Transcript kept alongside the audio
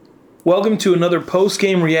Welcome to another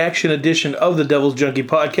post-game reaction edition of the Devil's Junkie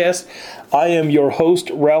podcast. I am your host,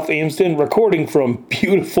 Ralph Amsden, recording from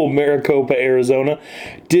beautiful Maricopa, Arizona.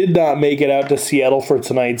 Did not make it out to Seattle for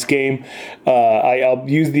tonight's game. I'll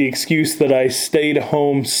use the excuse that I stayed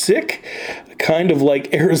home sick, kind of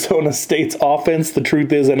like Arizona State's offense. The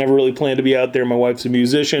truth is I never really planned to be out there. My wife's a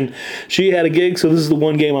musician. She had a gig, so this is the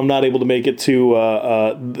one game I'm not able to make it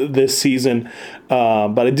to this season.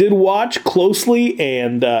 But I did watch closely,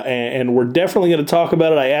 and we're definitely going to talk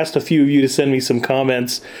about it. I asked a few of you to send me some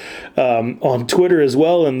comments on Twitter as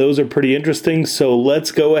well, and those are pretty interesting. So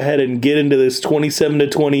let's go ahead and get into this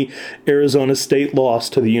 27-20 Arizona State loss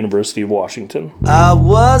to the University of Washington. I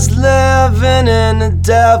was living in a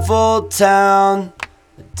devil town. I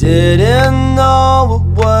didn't know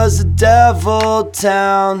it was a devil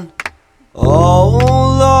town. Oh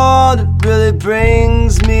Lord, it really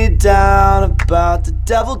brings me down about the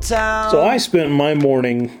devil town. So I spent my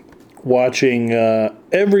morning watching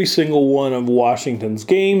every single one of Washington's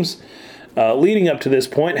games leading up to this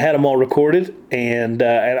point, had them all recorded, and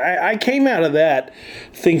I came out of that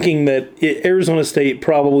thinking that Arizona State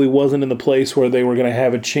probably wasn't in the place where they were going to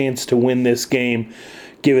have a chance to win this game,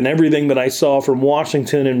 given everything that I saw from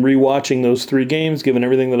Washington and rewatching those three games, given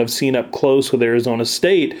everything that I've seen up close with Arizona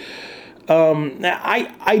State.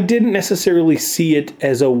 I didn't necessarily see it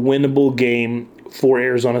as a winnable game for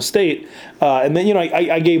Arizona State. And then,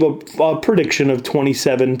 I gave a prediction of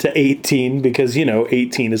 27-18 because,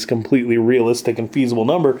 18 is a completely realistic and feasible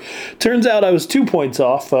number. Turns out I was 2 points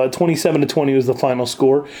off. 27-20 was the final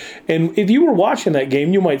score. And if you were watching that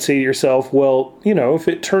game, you might say to yourself, well, if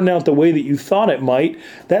it turned out the way that you thought it might,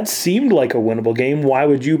 that seemed like a winnable game. Why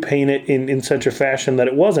would you paint it in such a fashion that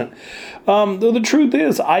it wasn't? Though the truth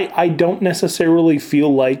is, I don't necessarily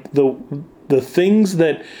feel like the things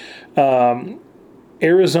that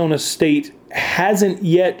Arizona State hasn't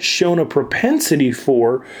yet shown a propensity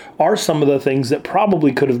for are some of the things that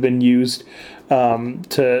probably could have been used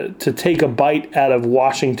to take a bite out of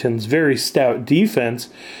Washington's very stout defense.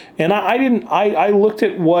 And I looked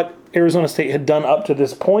at what Arizona State had done up to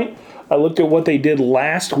this point. I looked at what they did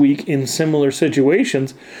last week in similar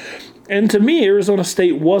situations. And to me, Arizona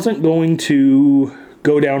State wasn't going to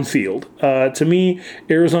go downfield. To me,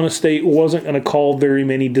 Arizona State wasn't going to call very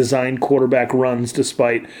many designed quarterback runs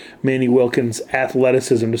despite Manny Wilkins'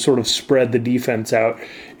 athleticism to sort of spread the defense out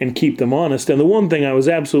and keep them honest. And the one thing I was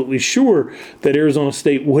absolutely sure that Arizona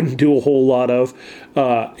State wouldn't do a whole lot of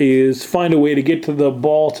is find a way to get to the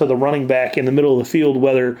ball to the running back in the middle of the field,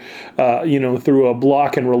 whether through a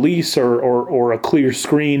block and release or a clear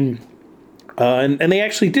screen. And they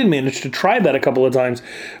actually did manage to try that a couple of times,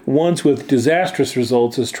 once with disastrous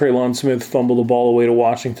results as Traylon Smith fumbled the ball away to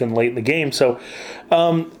Washington late in the game. So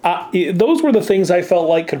those were the things I felt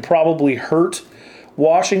like could probably hurt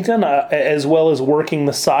Washington, as well as working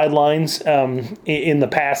the sidelines in the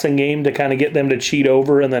passing game to kind of get them to cheat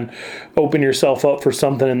over and then open yourself up for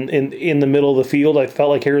something in the middle of the field. I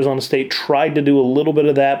felt like Arizona State tried to do a little bit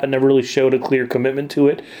of that, but never really showed a clear commitment to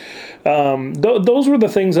it. Those were the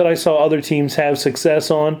things that I saw other teams have success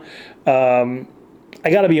on. I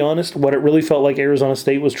got to be honest, what it really felt like Arizona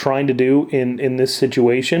State was trying to do in this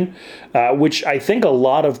situation, which I think a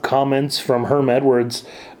lot of comments from Herm Edwards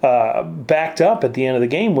backed up at the end of the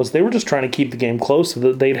game, was they were just trying to keep the game close so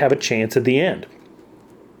that they'd have a chance at the end.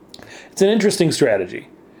 It's an interesting strategy.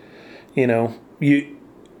 You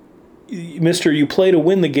play to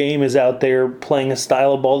win the game is out there playing a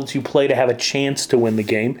style of ball that you play to have a chance to win the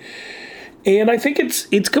game. And I think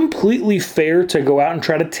it's completely fair to go out and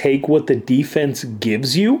try to take what the defense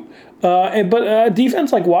gives you. But a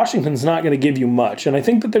defense like Washington's not going to give you much. And I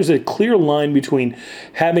think that there's a clear line between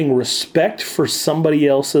having respect for somebody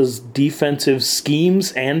else's defensive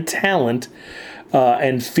schemes and talent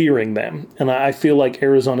and fearing them. And I feel like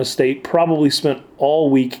Arizona State probably spent all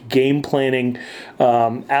week game planning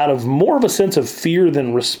out of more of a sense of fear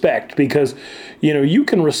than respect, because you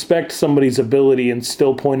can respect somebody's ability and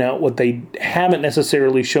still point out what they haven't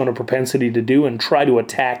necessarily shown a propensity to do and try to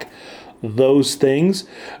attack those things.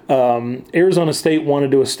 Arizona State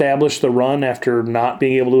wanted to establish the run after not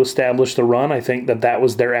being able to establish the run. I think that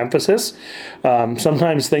was their emphasis.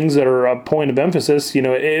 Sometimes things that are a point of emphasis, it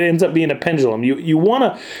ends up being a pendulum. You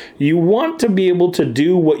want to be able to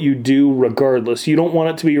do what you do regardless. You don't want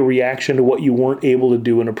it to be a reaction to what you weren't able to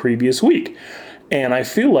do in a previous week. And I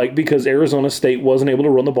feel like because Arizona State wasn't able to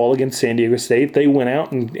run the ball against San Diego State, they went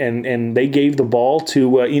out and they gave the ball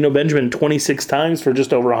to Eno Benjamin 26 times for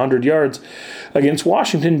just over 100 yards against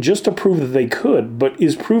Washington, just to prove that they could, but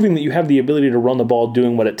is proving that you have the ability to run the ball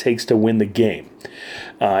doing what it takes to win the game.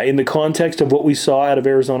 In the context of what we saw out of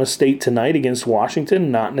Arizona State tonight against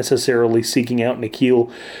Washington, not necessarily seeking out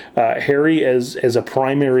N'Keal Harry as a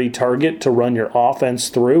primary target to run your offense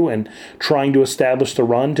through and trying to establish the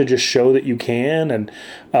run to just show that you can, and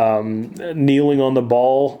kneeling on the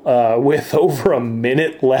ball with over a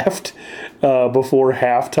minute left before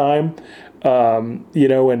halftime.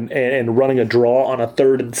 And running a draw on a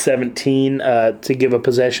 3rd and 17 to give a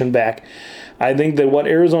possession back. I think that what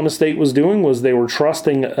Arizona State was doing was they were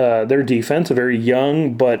trusting their defense, a very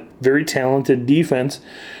young but very talented defense,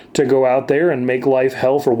 to go out there and make life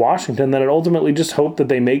hell for Washington. Then it ultimately just hoped that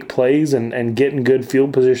they make plays and get in good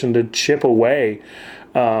field position to chip away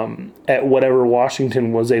at whatever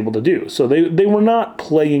Washington was able to do. So they were not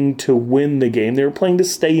playing to win the game. They were playing to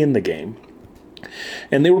stay in the game.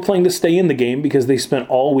 And they were playing to stay in the game because they spent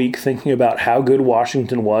all week thinking about how good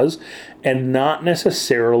Washington was and not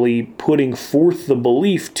necessarily putting forth the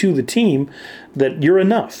belief to the team that you're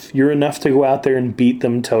enough. You're enough to go out there and beat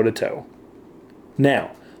them toe-to-toe.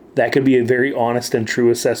 Now, that could be a very honest and true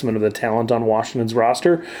assessment of the talent on Washington's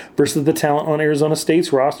roster versus the talent on Arizona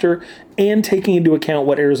State's roster, and taking into account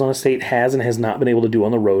what Arizona State has and has not been able to do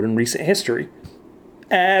on the road in recent history.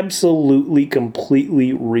 Absolutely,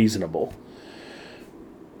 completely reasonable.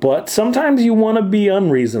 But sometimes you want to be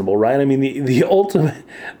unreasonable, right? I mean, the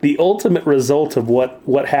ultimate result of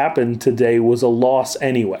what happened today was a loss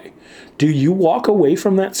anyway. Do you walk away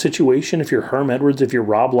from that situation if you're Herm Edwards, if you're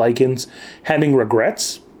Rob Likens, having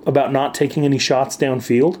regrets about not taking any shots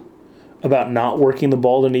downfield, about not working the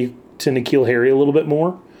ball to N'Keal Harry a little bit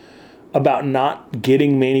more, about not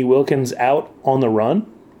getting Manny Wilkins out on the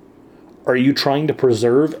run? Are you trying to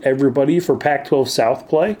preserve everybody for Pac-12 South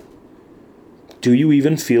play? Do you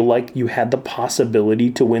even feel like you had the possibility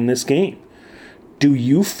to win this game? Do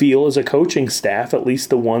you feel as a coaching staff, at least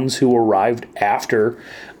the ones who arrived after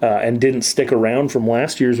and didn't stick around from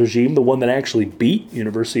last year's regime, the one that actually beat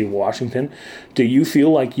University of Washington, do you feel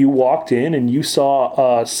like you walked in and you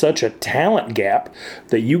saw such a talent gap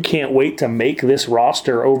that you can't wait to make this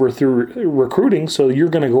roster over through recruiting, so you're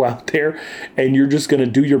going to go out there and you're just going to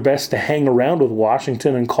do your best to hang around with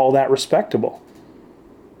Washington and call that respectable?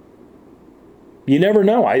 You never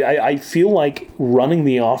know. I feel like running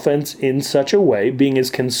the offense in such a way, being as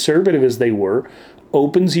conservative as they were,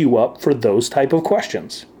 opens you up for those type of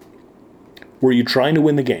questions. Were you trying to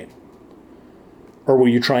win the game? Or were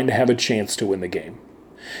you trying to have a chance to win the game?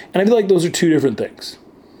 And I feel like those are two different things.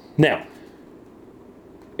 Now,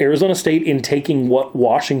 Arizona State, in taking what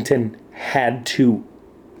Washington had to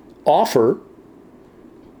offer,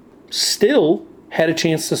 still had a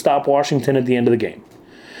chance to stop Washington at the end of the game.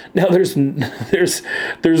 Now, there's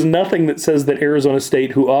nothing that says that Arizona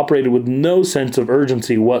State, who operated with no sense of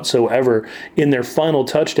urgency whatsoever in their final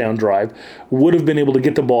touchdown drive, would have been able to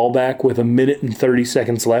get the ball back with 1 minute and 30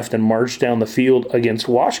 seconds left and march down the field against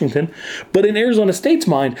Washington. But in Arizona State's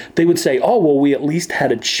mind, they would say, oh, well, we at least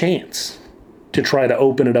had a chance to try to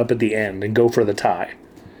open it up at the end and go for the tie.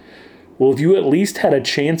 Well, if you at least had a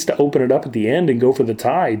chance to open it up at the end and go for the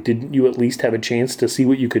tie, didn't you at least have a chance to see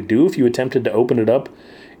what you could do if you attempted to open it up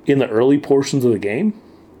in the early portions of the game?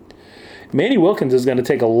 Manny Wilkins is going to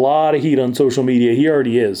take a lot of heat on social media. He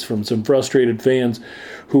already is, from some frustrated fans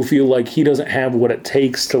who feel like he doesn't have what it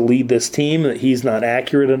takes to lead this team, that he's not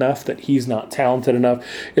accurate enough, that he's not talented enough,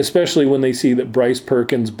 especially when they see that Bryce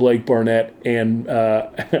Perkins, Blake Barnett, and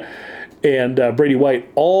Brady White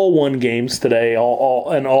all won games today,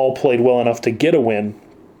 all played well enough to get a win.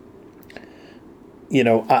 You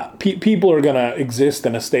know, people are going to exist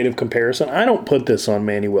in a state of comparison. I don't put this on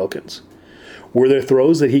Manny Wilkins. Were there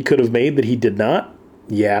throws that he could have made that he did not?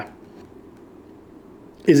 Yeah.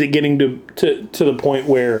 Is it getting to the point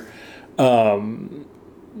where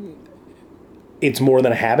it's more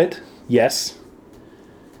than a habit? Yes.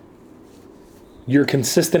 Your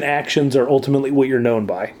consistent actions are ultimately what you're known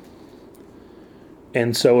by.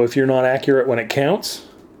 And so if you're not accurate when it counts,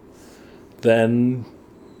 then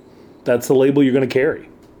that's the label you're going to carry.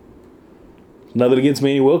 Nothing against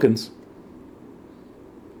Manny Wilkins.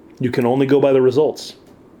 You can only go by the results.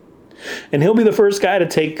 And he'll be the first guy to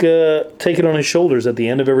take it on his shoulders at the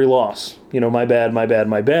end of every loss. You know, my bad, my bad,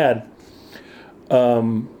 my bad.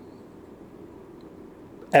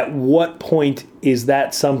 At what point is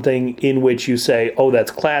that something in which you say, oh,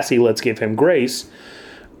 that's classy, let's give him grace,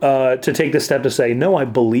 to take the step to say, no, I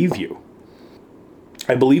believe you.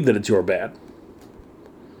 I believe that it's your bad.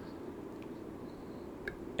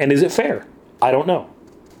 And is it fair? I don't know.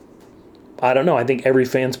 I think every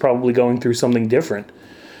fan's probably going through something different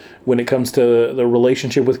when it comes to the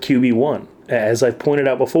relationship with QB1. As I've pointed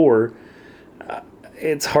out before,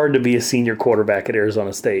 it's hard to be a senior quarterback at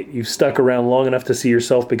Arizona State. You've stuck around long enough to see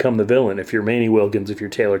yourself become the villain. If you're Manny Wilkins, if you're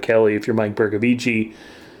Taylor Kelly, if you're Mike Bercovici,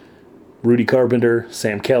 Rudy Carpenter,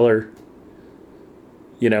 Sam Keller,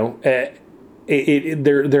 there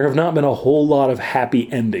have not been a whole lot of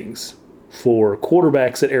happy endings for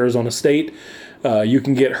quarterbacks at Arizona State. You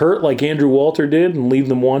can get hurt like Andrew Walter did and leave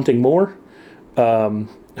them wanting more.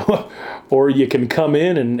 Or you can come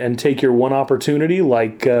in and take your one opportunity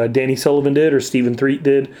like Danny Sullivan did or Stephen Threet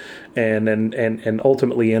did and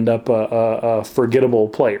ultimately end up a forgettable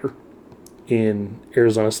player in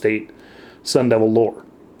Arizona State Sun Devil lore.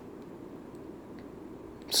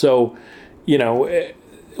 So,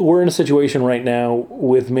 we're in a situation right now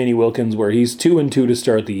with Manny Wilkins where he's 2-2 to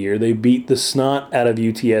start the year. They beat the snot out of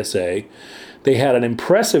UTSA. They had an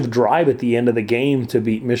impressive drive at the end of the game to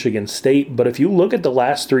beat Michigan State, but if you look at the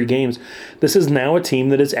last 3 games, this is now a team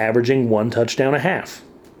that is averaging 1 touchdown a half.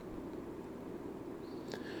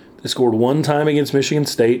 They scored 1 time against Michigan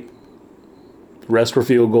State. The rest were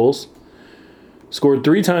field goals. Scored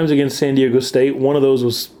 3 times against San Diego State. One of those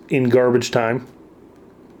was in garbage time,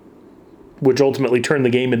 which ultimately turned the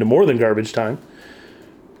game into more than garbage time.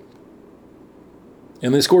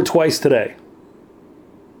 And they scored twice today.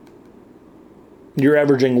 You're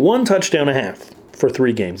averaging 1 touchdown a half for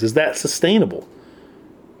 3 games. Is that sustainable?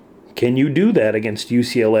 Can you do that against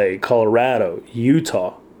UCLA, Colorado,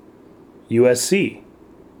 Utah, USC?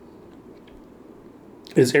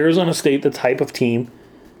 Is Arizona State the type of team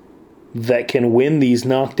that can win these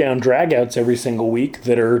knockdown dragouts every single week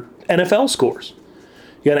that are NFL scores?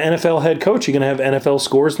 You got an NFL head coach, you're going to have NFL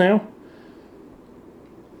scores now?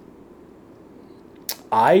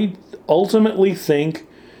 I ultimately think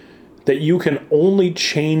that you can only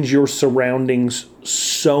change your surroundings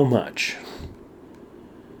so much.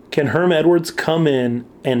 Can Herm Edwards come in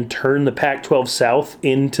and turn the Pac-12 South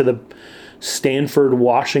into the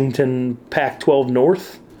Stanford-Washington Pac-12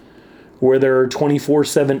 North, where there are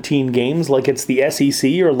 24-17 games like it's the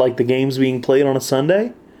SEC or like the games being played on a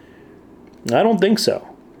Sunday? I don't think so.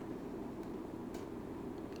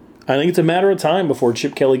 I think it's a matter of time before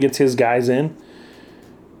Chip Kelly gets his guys in,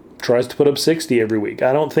 tries to put up 60 every week.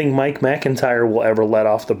 I don't think Mike McIntyre will ever let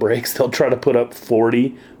off the brakes. They'll try to put up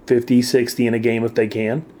 40, 50, 60 in a game if they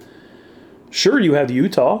can. Sure, you have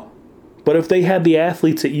Utah, but if they had the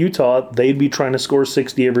athletes at Utah, they'd be trying to score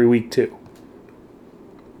 60 every week too.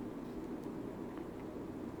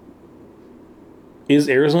 Is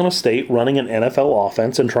Arizona State running an NFL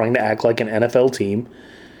offense and trying to act like an NFL team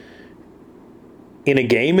in a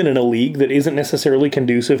game and in a league that isn't necessarily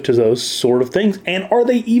conducive to those sort of things? And are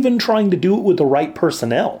they even trying to do it with the right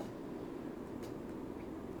personnel?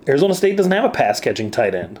 Arizona State doesn't have a pass-catching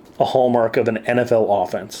tight end, a hallmark of an NFL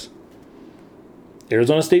offense.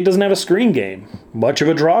 Arizona State doesn't have a screen game, much of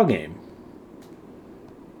a draw game.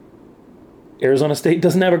 Arizona State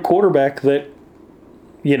doesn't have a quarterback that,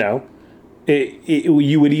 you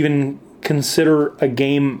would even consider a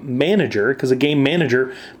game manager, because a game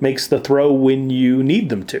manager makes the throw when you need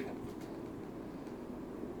them to.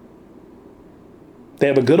 They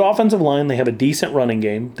have a good offensive line. They have a decent running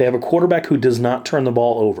game. They have a quarterback who does not turn the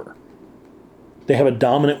ball over. They have a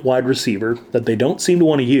dominant wide receiver that they don't seem to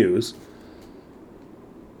want to use.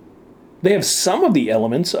 They have some of the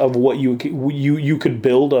elements of what you could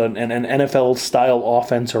build an NFL-style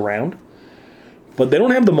offense around, but they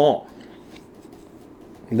don't have them all.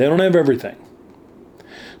 They don't have everything.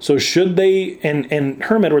 So should they, and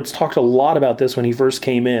Herm Edwards talked a lot about this when he first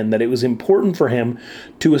came in, that it was important for him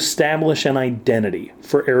to establish an identity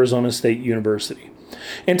for Arizona State University.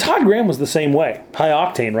 And Todd Graham was the same way. High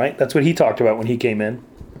octane, right? That's what he talked about when he came in.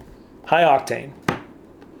 High octane.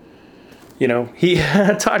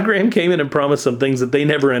 Todd Graham came in and promised some things that they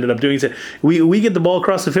never ended up doing. He said, we get the ball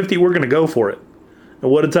across the 50, we're going to go for it. And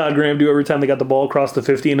what did Todd Graham do every time they got the ball across the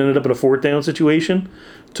 50 and ended up in a 4th down situation?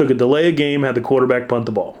 Took a delay of game, had the quarterback punt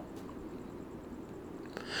the ball.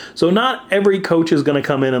 So not every coach is going to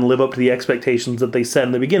come in and live up to the expectations that they set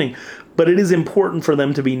in the beginning, but it is important for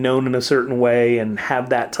them to be known in a certain way and have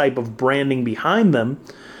that type of branding behind them,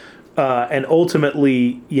 and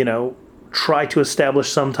ultimately, try to establish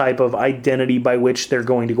some type of identity by which they're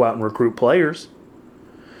going to go out and recruit players.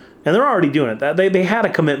 And they're already doing it. They had a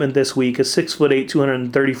commitment this week, a 6'8",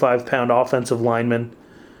 235-pound offensive lineman,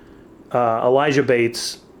 Elijah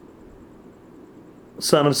Bates,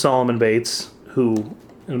 son of Solomon Bates, who,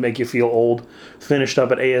 it'll make you feel old, finished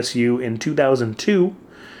up at ASU in 2002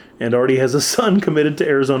 and already has a son committed to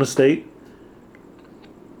Arizona State.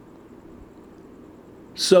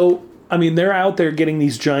 So, they're out there getting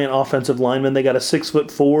these giant offensive linemen. They got a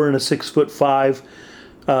 6'4" and a 6'5"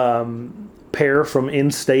 pair from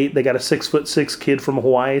in-state. They got a 6'6" kid from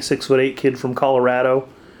Hawaii, 6'8" kid from Colorado.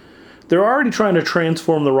 They're already trying to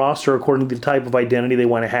transform the roster according to the type of identity they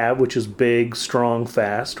want to have, which is big, strong,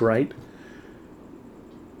 fast, right?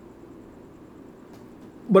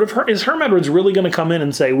 But is Herm Edwards really going to come in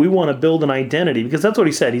and say, we want to build an identity? Because that's what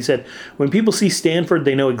he said. He said, when people see Stanford,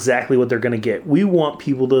 they know exactly what they're going to get. We want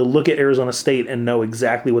people to look at Arizona State and know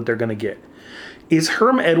exactly what they're going to get. Is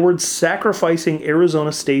Herm Edwards sacrificing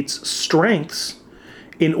Arizona State's strengths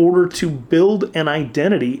in order to build an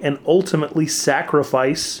identity and ultimately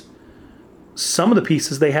sacrifice some of the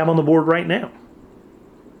pieces they have on the board right now?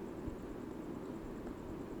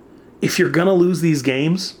 If you're going to lose these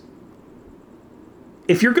games,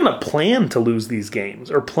 if you're going to plan to lose these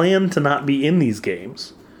games or plan to not be in these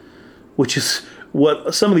games, which is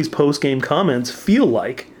what some of these post-game comments feel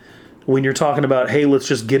like when you're talking about, hey, let's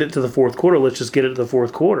just get it to the fourth quarter,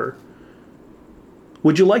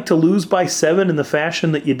 would you like to lose by 7 in the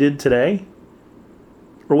fashion that you did today?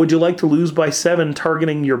 Or would you like to lose by 7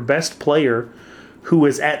 targeting your best player who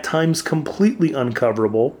is at times completely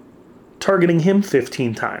uncoverable, targeting him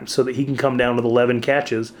 15 times so that he can come down with 11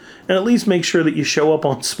 catches and at least make sure that you show up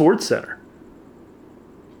on SportsCenter?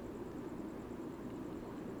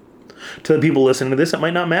 To the people listening to this, it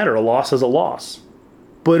might not matter. A loss is a loss.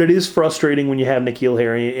 But it is frustrating when you have N'Keal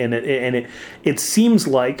Harry, and it seems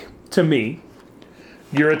like, to me,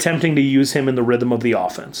 you're attempting to use him in the rhythm of the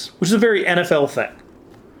offense, which is a very NFL thing.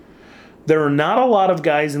 There are not a lot of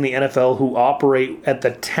guys in the NFL who operate at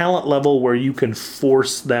the talent level where you can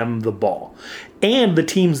force them the ball. And the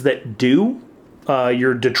teams that do,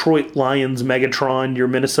 your Detroit Lions, Megatron, your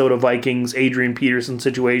Minnesota Vikings, Adrian Peterson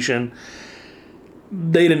situation,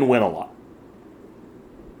 they didn't win a lot.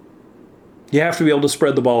 You have to be able to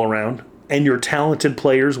spread the ball around, and your talented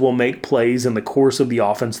players will make plays in the course of the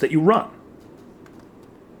offense that you run.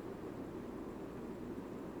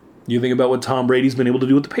 You think about what Tom Brady's been able to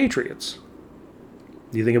do with the Patriots.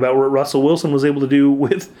 You think about what Russell Wilson was able to do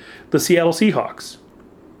with the Seattle Seahawks.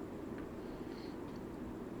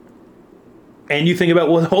 And you think about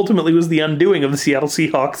what ultimately was the undoing of the Seattle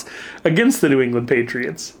Seahawks against the New England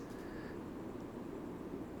Patriots.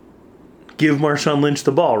 Give Marshawn Lynch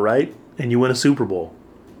the ball, right? And you win a Super Bowl.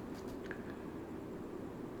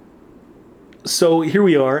 So here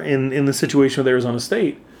we are in the situation with Arizona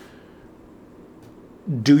State.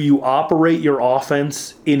 Do you operate your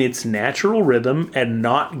offense in its natural rhythm and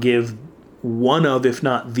not give one of, if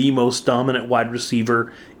not the most dominant wide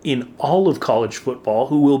receiver in all of college football,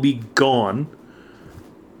 who will be gone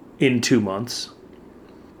in 2 months?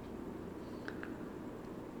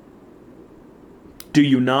 Do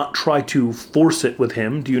you not try to force it with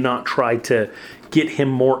him? Do you not try to get him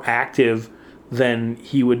more active than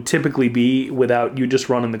he would typically be without you just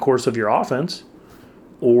running the course of your offense?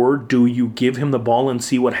 Or do you give him the ball and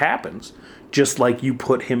see what happens? Just like you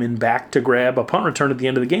put him in back to grab a punt return at the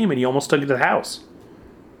end of the game and he almost took it to the house.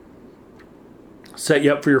 Set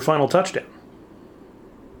you up for your final touchdown.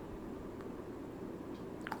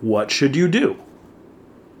 What should you do?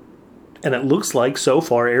 And it looks like so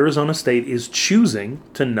far Arizona State is choosing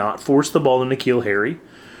to not force the ball to N'Keal Harry,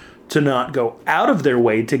 to not go out of their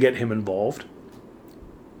way to get him involved.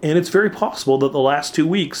 And it's very possible that the last 2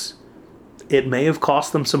 weeks, it may have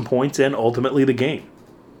cost them some points and ultimately the game.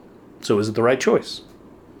 So is it the right choice?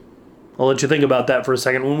 I'll let you think about that for a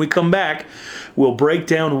second. When we come back, we'll break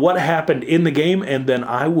down what happened in the game, and then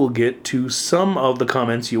I will get to some of the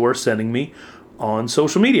comments you are sending me on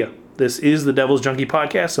social media. This is the Devil's Junkie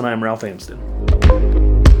Podcast, and I'm Ralph Amsden.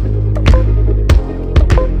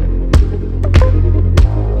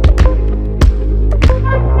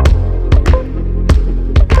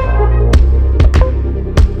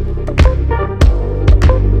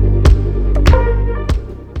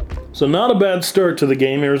 So not a bad start to the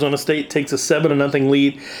game. Arizona State takes a 7-0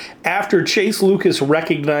 lead after Chase Lucas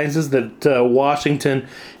recognizes that Washington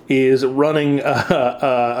is running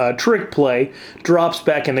a trick play, drops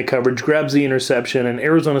back into coverage, grabs the interception, and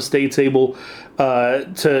Arizona State's able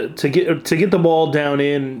to get the ball down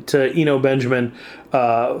in to Eno Benjamin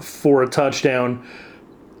for a touchdown.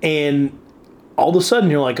 And all of a sudden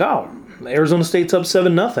you're like, oh, Arizona State's up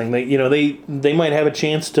 7-0. They might have a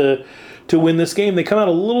chance to win this game. They come out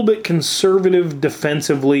a little bit conservative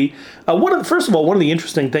defensively. First of all, one of the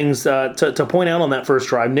interesting things to point out on that first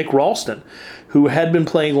drive, Nick Ralston, who had been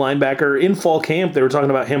playing linebacker in fall camp, they were talking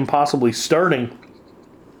about him possibly starting,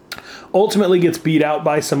 ultimately gets beat out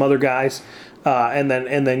by some other guys, and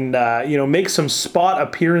then makes some spot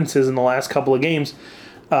appearances in the last couple of games,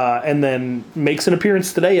 and then makes an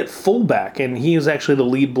appearance today at fullback, and he is actually the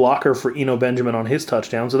lead blocker for Eno Benjamin on his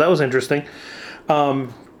touchdown. So that was interesting.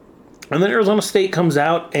 And then Arizona State comes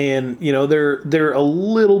out, and they're a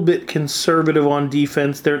little bit conservative on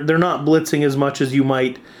defense. They're not blitzing as much as you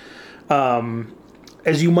might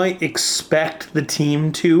expect the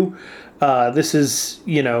team to. This is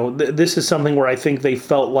something where I think they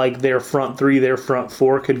felt like their front three, their front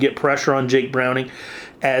four could get pressure on Jake Browning,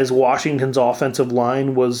 as Washington's offensive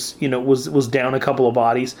line was down a couple of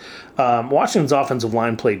bodies. Washington's offensive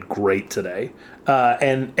line played great today.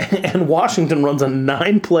 And Washington runs a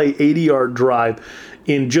 9-play, 80-yard drive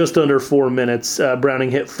in just under 4 minutes.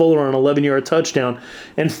 Browning hit Fuller on an 11-yard touchdown.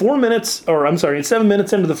 And 7 minutes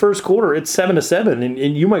into the first quarter, it's 7-7.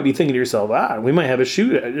 And you might be thinking to yourself, we might have a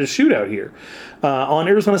shootout here. On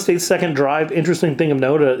Arizona State's second drive, interesting thing of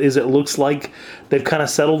note is it looks like they've kind of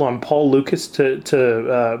settled on Paul Lucas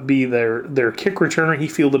to be their kick returner. He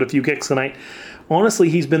fielded a few kicks tonight. Honestly,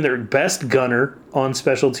 he's been their best gunner on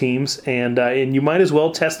special teams, and you might as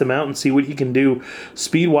well test him out and see what he can do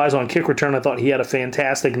speed-wise on kick return. I thought he had a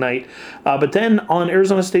fantastic night. But then on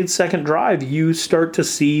Arizona State's second drive, you start to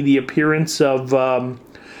see the appearance of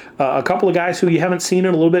a couple of guys who you haven't seen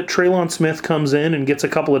in a little bit. Traylon Smith comes in and gets a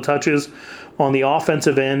couple of touches on the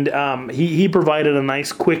offensive end. He provided a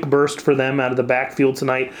nice quick burst for them out of the backfield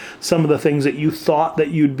tonight. Some of the things that you thought that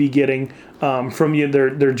you'd be getting from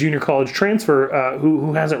their junior college transfer,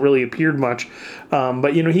 who hasn't really appeared much,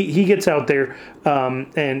 but he gets out there,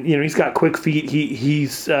 and he's got quick feet.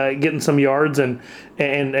 He's getting some yards and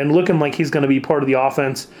looking like he's going to be part of the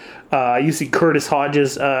offense. You see Curtis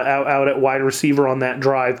Hodges out at wide receiver on that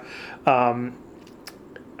drive.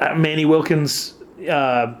 Manny Wilkins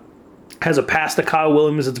has a pass to Kyle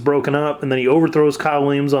Williams that's broken up, and then he overthrows Kyle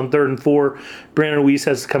Williams on 3rd and 4. Brandon Weiss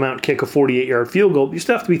has to come out and kick a 48-yard field goal. You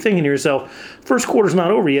still have to be thinking to yourself, first quarter's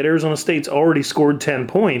not over yet. Arizona State's already scored 10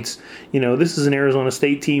 points. This is an Arizona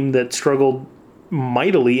State team that struggled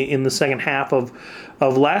mightily in the second half of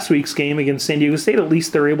last week's game against San Diego State. At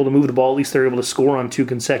least they're able to move the ball. At least they're able to score on 2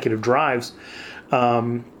 consecutive drives.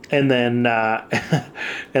 And then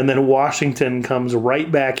Washington comes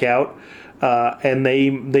right back out. And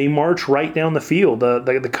they march right down the field.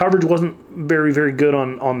 The coverage wasn't very, very good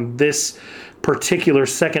on this particular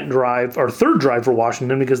third drive for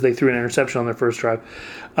Washington, because they threw an interception on their first drive.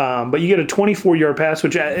 But you get a 24-yard pass,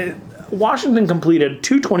 which Washington completed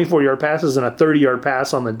 2 24-yard passes and a 30-yard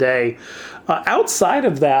pass on the day. Outside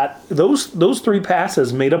of that, those 3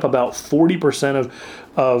 passes made up about 40%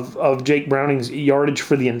 of Jake Browning's yardage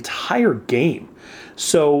for the entire game.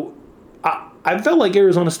 So I felt like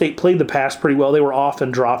Arizona State played the pass pretty well. They were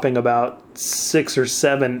often dropping about 6 or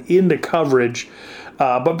 7 into coverage.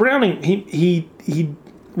 But Browning, he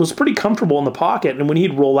was pretty comfortable in the pocket, and when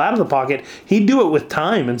he'd roll out of the pocket, he'd do it with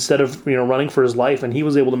time instead of running for his life, and he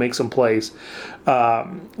was able to make some plays.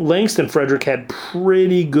 Langston Frederick had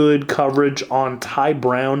pretty good coverage on Ty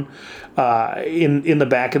Brown in the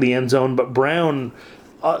back of the end zone, but Brown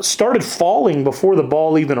started falling before the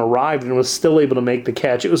ball even arrived and was still able to make the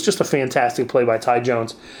catch. It was just a fantastic play by Ty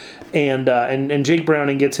Jones. And Jake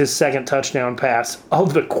Browning gets his second touchdown pass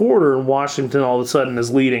of the quarter, and Washington all of a sudden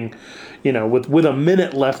is leading, with a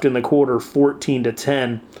minute left in the quarter,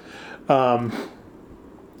 14-10. And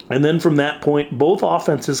then from that point, both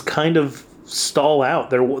offenses kind of stall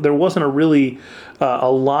out. There wasn't a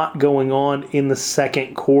lot going on in the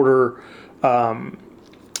second quarter.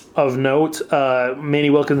 Of note, Manny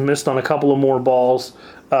Wilkins missed on a couple of more balls.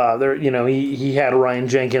 He had Ryan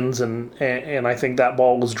Jenkins, and I think that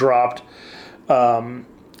ball was dropped. And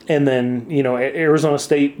then Arizona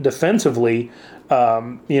State defensively,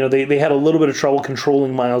 they had a little bit of trouble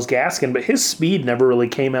controlling Myles Gaskin, but his speed never really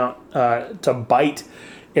came out to bite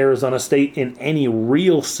Arizona State in any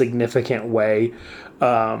real significant way.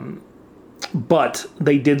 But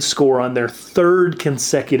they did score on their 3rd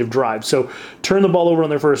consecutive drive. So turn the ball over on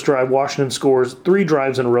their first drive. Washington scores 3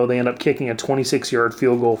 drives in a row. They end up kicking a 26-yard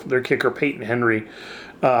field goal for their kicker, Peyton Henry.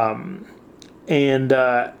 That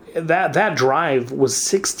drive was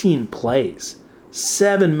 16 plays,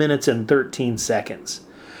 7 minutes and 13 seconds.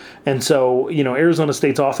 And so, Arizona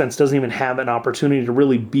State's offense doesn't even have an opportunity to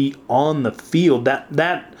really be on the field.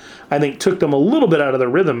 That I think took them a little bit out of their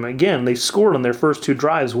rhythm. Again, they scored on their first 2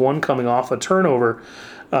 drives, one coming off a turnover.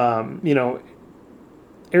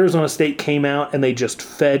 Arizona State came out and they just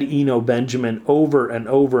fed Eno Benjamin over and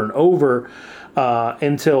over and over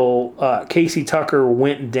until Casey Tucker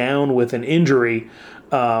went down with an injury.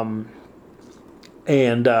 And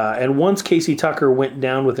once Casey Tucker went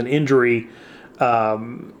down with an injury,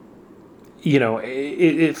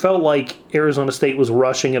 it felt like Arizona State was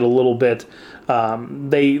rushing it a little bit.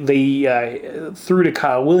 They threw to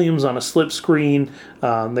Kyle Williams on a slip screen.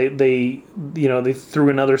 They threw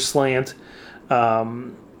another slant.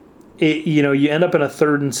 you end up in a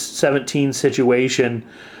 3rd and 17 situation,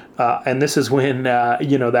 and this is when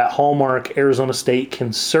that hallmark Arizona State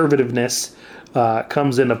conservativeness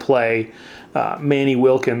comes into play. Manny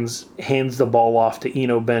Wilkins hands the ball off to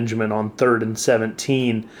Eno Benjamin on 3rd and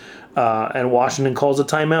 17, and Washington calls a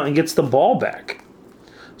timeout and gets the ball back.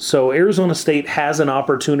 So Arizona State has an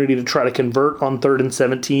opportunity to try to convert on 3rd and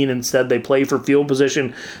 17. Instead, they play for field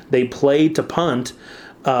position. They play to punt.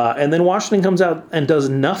 And then Washington comes out and does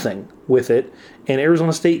nothing with it. And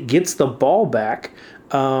Arizona State gets the ball back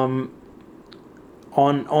on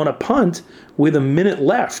a punt with a minute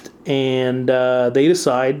left. And they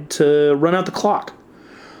decide to run out the clock.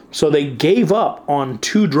 So they gave up on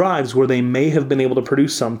 2 drives where they may have been able to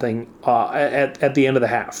produce something at the end of the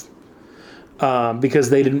half.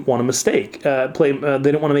 Because they didn't want to mistake. They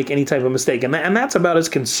didn't want to make any type of mistake. And that's about as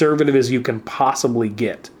conservative as you can possibly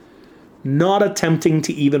get. Not attempting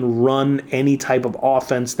to even run any type of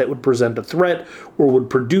offense that would present a threat or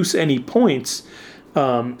would produce any points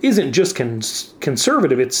isn't just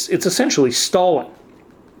conservative. It's essentially stalling.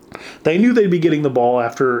 They knew they'd be getting the ball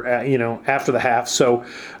after the half, so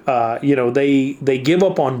they give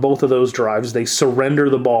up on both of those drives. They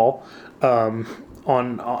surrender the ball.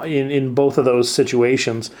 In both of those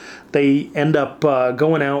situations, they end up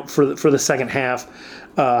going out for the second half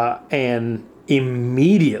and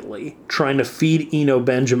immediately trying to feed Eno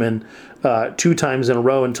Benjamin 2 times in a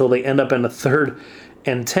row until they end up in the 3rd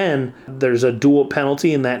and 10. There's a dual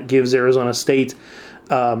penalty, and that gives Arizona State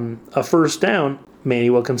a first down.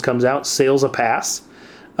 Manny Wilkins comes out, sails a pass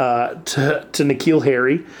to N'Keal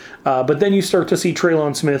Harry. But then you start to see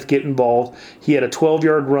Treylon Smith get involved. He had a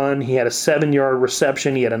 12-yard run. He had a 7-yard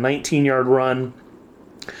reception. He had a 19-yard run.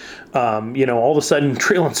 All of a sudden,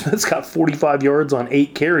 Treylon Smith's got 45 yards on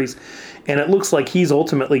 8 carries. And it looks like he's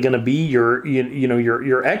ultimately going to be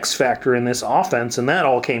your X factor in this offense, and that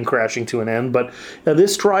all came crashing to an end. But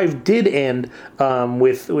this drive did end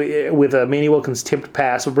with a Manny Wilkins tipped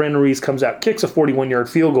pass. Brandon Reese comes out, kicks a 41-yard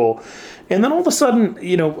field goal, and then all of a sudden,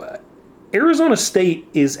 Arizona State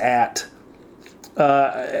is has a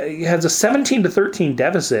 17-13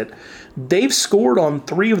 deficit. They've scored on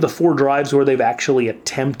 3 of the 4 drives where they've actually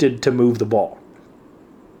attempted to move the ball.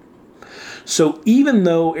 So even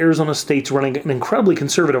though Arizona State's running an incredibly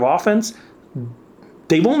conservative offense,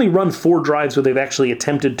 they've only run 4 drives where they've actually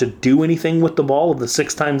attempted to do anything with the ball of the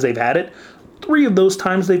 6 times they've had it. 3 of those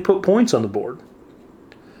times they've put points on the board.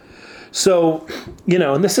 So,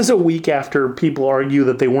 and this is a week after people argue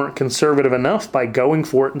that they weren't conservative enough by going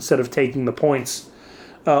for it instead of taking the points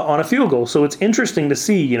on a field goal. So it's interesting to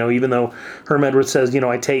see, even though Herm Edwards says,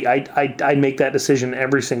 I make that decision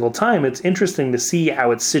every single time. It's interesting to see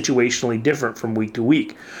how it's situationally different from week to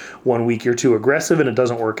week. One week you're too aggressive and it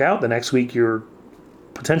doesn't work out. The next week you're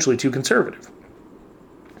potentially too conservative.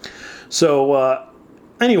 So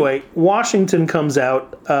anyway, Washington comes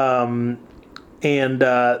out and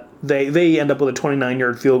they end up with a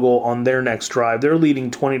 29-yard field goal on their next drive. They're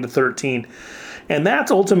leading 20-13. And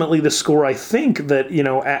that's ultimately the score, I think, that,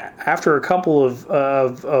 after a couple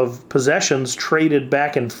of possessions traded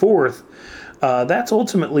back and forth, that's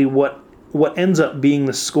ultimately what ends up being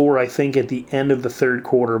the score, I think, at the end of the 3rd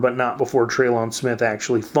quarter, but not before Treylon Smith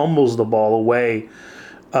actually fumbles the ball away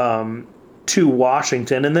to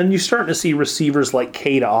Washington. And then you start to see receivers like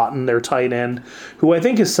Cade Otton, their tight end, who I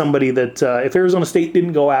think is somebody that if Arizona State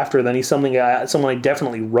didn't go after, then he's someone I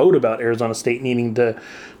definitely wrote about Arizona State needing to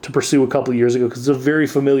pursue a couple of years ago, because it's a very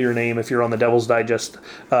familiar name if you're on the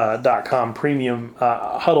DevilsDigest.com premium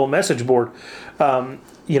huddle message board.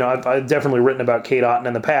 I've definitely written about Cade Otton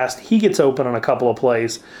in the past. He gets open on a couple of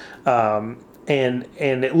plays, and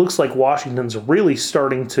it looks like Washington's really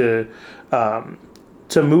starting to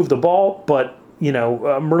move the ball, but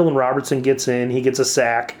Merlin Robertson gets in, he gets a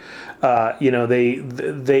sack.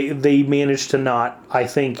 They managed to not, I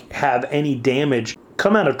think, have any damage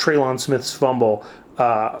come out of Treylon Smith's fumble,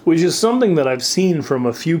 which is something that I've seen from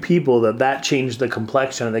a few people that changed the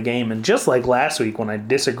complexion of the game. And just like last week when I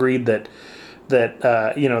disagreed that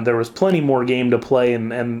there was plenty more game to play,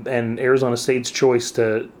 and Arizona State's choice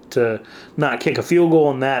to not kick a field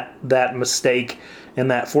goal, and that mistake and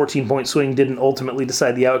that 14-point swing didn't ultimately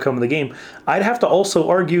decide the outcome of the game. I'd have to also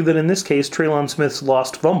argue that in this case, Treylon Smith's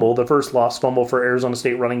lost fumble, the first lost fumble for Arizona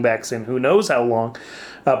State running backs in who knows how long,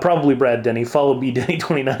 probably Brad Denny. Follow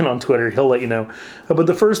BDenny29 on Twitter. He'll let you know. But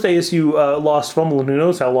the first ASU lost fumble in who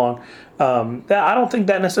knows how long, I don't think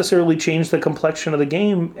that necessarily changed the complexion of the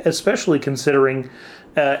game, especially considering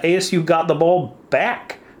ASU got the ball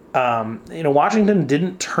back Washington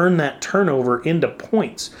didn't turn that turnover into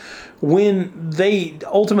points. When they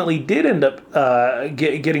ultimately did end up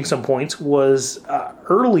getting some points was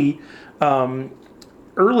early in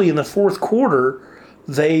the fourth quarter.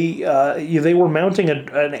 They were mounting an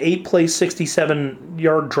 8-play,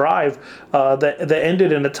 67-yard drive that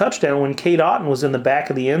ended in a touchdown when Cade Otton was in the back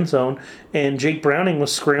of the end zone and Jake Browning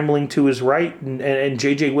was scrambling to his right, and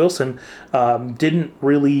J.J. Wilson didn't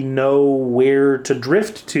really know where to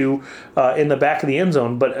drift to in the back of the end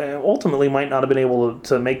zone, but ultimately might not have been able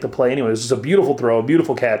to make the play anyway. It was just a beautiful throw, a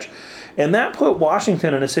beautiful catch. And that put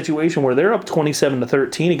Washington in a situation where they're up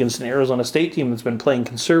 27-13 against an Arizona State team that's been playing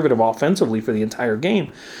conservative offensively for the entire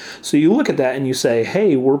game. So you look at that and you say,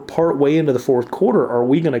 hey, we're part way into the fourth quarter. Are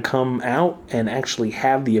we going to come out and actually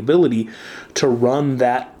have the ability to run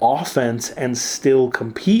that offense and still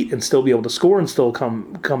compete and still be able to score and still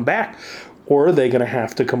come back? Or are they going to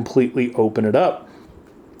have to completely open it up?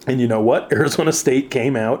 And you know what? Arizona State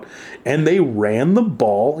came out and they ran the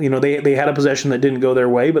ball. They had a possession that didn't go their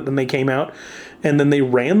way, but then they came out and then they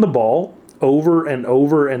ran the ball over and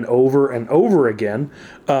over and over and over again.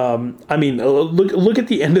 Look at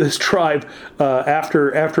the end of this drive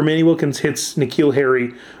after Manny Wilkins hits N'Keal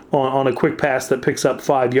Harry on a quick pass that picks up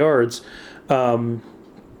 5 yards.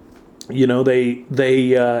 They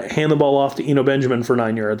hand the ball off to Eno Benjamin for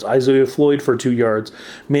 9 yards, Isaiah Floyd for 2 yards.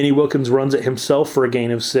 Manny Wilkins runs it himself for a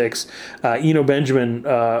gain of 6. Eno Benjamin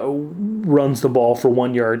runs the ball for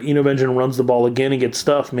 1 yard. Eno Benjamin runs the ball again and gets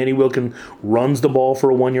stuffed. Manny Wilkins runs the ball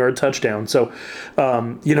for a 1-yard touchdown. So,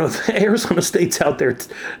 Arizona State's out there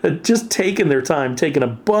just taking their time, taking a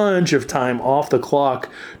bunch of time off the clock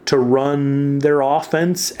to run their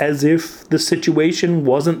offense as if the situation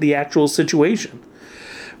wasn't the actual situation,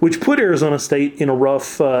 which put Arizona State in a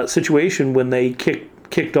rough situation when they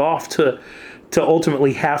kicked off to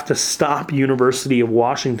ultimately have to stop University of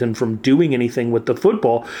Washington from doing anything with the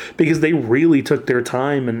football because they really took their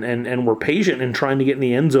time and were patient in trying to get in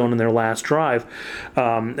the end zone in their last drive.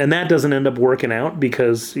 And that doesn't end up working out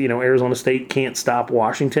because, Arizona State can't stop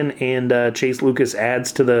Washington, and Chase Lucas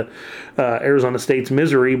adds to the Arizona State's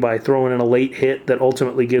misery by throwing in a late hit that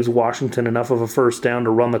ultimately gives Washington enough of a first down to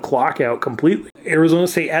run the clock out completely. Arizona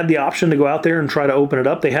State had the option to go out there and try to open it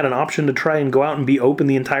up. They had an option to try and go out and be open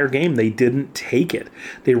the entire game. They didn't take it.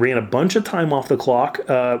 They ran a bunch of time off the clock.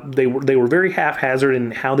 They were very haphazard in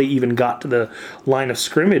how they even got to the line of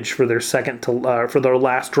scrimmage for their for their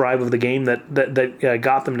last drive of the game that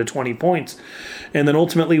got them to 20 points. And then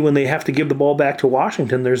ultimately, when they have to give the ball back to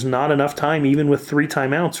Washington, there's not enough time, even with 3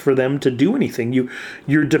 timeouts, for them to do anything.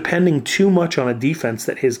 You're depending too much on a defense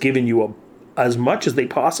that has given you as much as they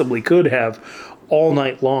possibly could have all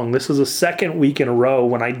night long. This is a second week in a row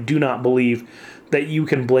when I do not believe that you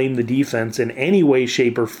can blame the defense in any way,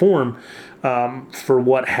 shape, or form for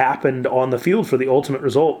what happened on the field for the ultimate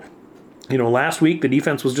result. Last week the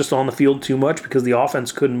defense was just on the field too much because the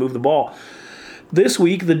offense couldn't move the ball. This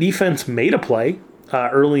week the defense made a play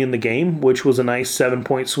early in the game, which was a nice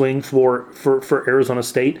 7-point swing for Arizona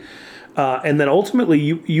State. And then ultimately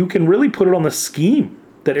you can really put it on the scheme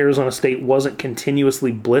that Arizona State wasn't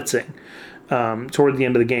continuously blitzing toward the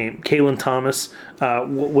end of the game. Kalen Thomas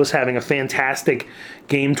was having a fantastic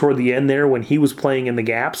game toward the end there when he was playing in the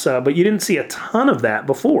gaps, but you didn't see a ton of that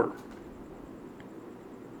before.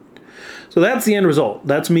 So that's the end result.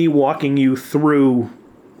 That's me walking you through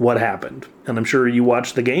what happened. And I'm sure you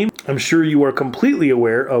watched the game. I'm sure you are completely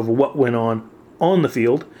aware of what went on the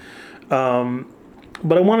field.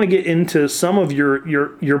 But I want to get into some of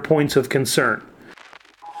your points of concern.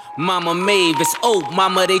 Mama Mavis, oh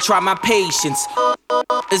mama, they try my patience.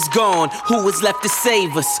 Is gone, who is left to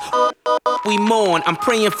save us? We mourn, I'm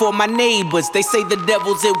praying for my neighbors. They say the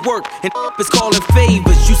devil's at work and is calling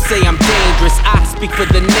favors. You say I'm dangerous, I speak for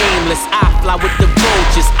the nameless. I fly with the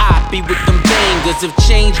vultures, I be with them bangers. If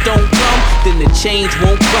change don't come, then the change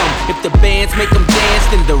won't come. If the bands make them dance,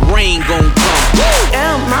 then the rain gon' come.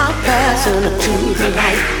 Am I passing through the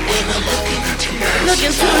light? Look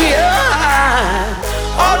into your eyes.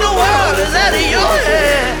 All the world is out of your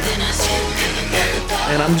head.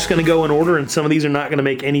 And I'm just going to go in order, and some of these are not going to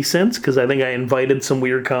make any sense because I think I invited some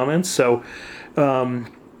weird comments. So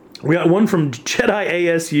we got one from Jedi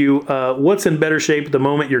ASU. What's in better shape at the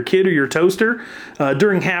moment, your kid or your toaster?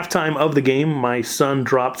 During halftime of the game, my son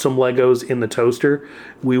dropped some Legos in the toaster.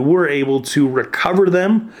 We were able to recover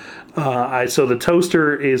them, So the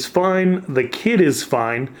toaster is fine. The kid is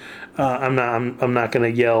fine. I'm not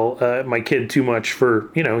going to yell at my kid too much for,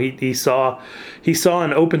 he saw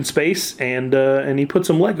an open space and he put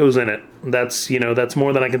some Legos in it. That's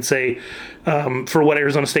more than I can say for what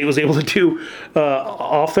Arizona State was able to do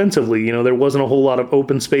offensively. There wasn't a whole lot of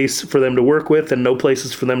open space for them to work with and no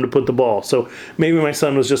places for them to put the ball. So maybe my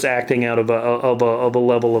son was just acting out of a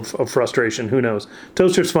level of frustration. Who knows?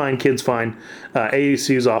 Toaster's fine, kid's fine.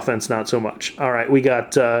 ASU's offense not so much. All right, we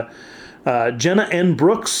got Jenna N.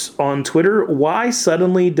 Brooks on Twitter. Why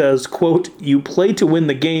suddenly does, quote, "you play to win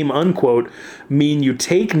the game," unquote, mean you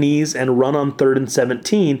take knees and run on 3rd and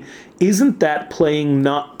 17? Isn't that playing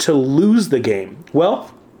not to lose the game?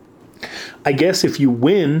 Well, I guess if you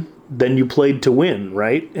win, then you played to win,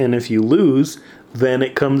 right? And if you lose, then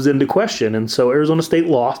it comes into question. And so Arizona State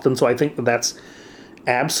lost, and so I think that's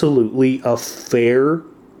absolutely a fair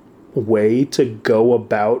way to go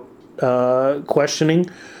about questioning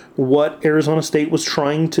what Arizona State was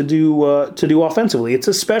trying to do offensively. It's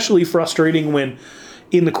especially frustrating when,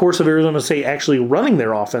 in the course of Arizona State actually running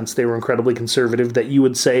their offense, they were incredibly conservative. That you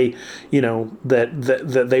would say,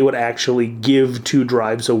 that they would actually give 2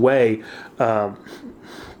 drives away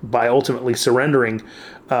by ultimately surrendering.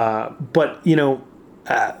 But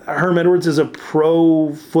Herm Edwards is a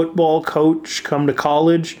pro football coach. Come to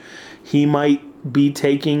college, he might be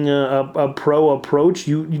taking a pro approach.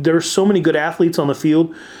 There's so many good athletes on the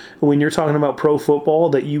field when you're talking about pro football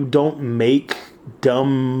that you don't make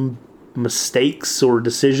dumb mistakes or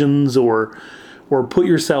decisions or put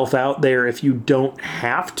yourself out there if you don't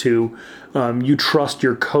have to. You trust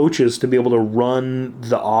your coaches to be able to run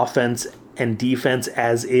the offense and defense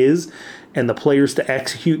as is, and the players to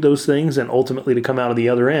execute those things and ultimately to come out of the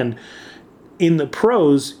other end. In the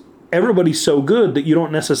pros, everybody's so good that you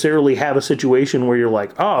don't necessarily have a situation where you're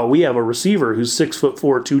like, oh, we have a receiver who's 6'4",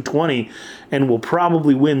 220, and will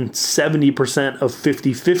probably win 70% of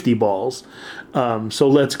 50-50 balls. So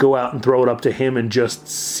let's go out and throw it up to him and just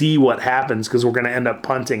see what happens because we're going to end up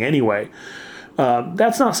punting anyway.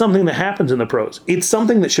 That's not something that happens in the pros. It's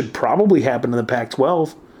something that should probably happen in the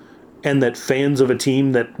Pac-12, and that fans of a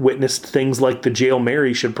team that witnessed things like the Hail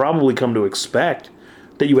Mary should probably come to expect,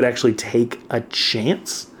 that you would actually take a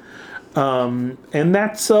chance. And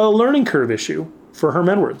that's a learning curve issue for Herm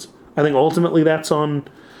Edwards. I think ultimately that's on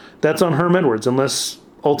Herm Edwards, unless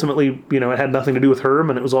ultimately, it had nothing to do with Herm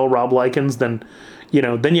and it was all Rob Likens, then you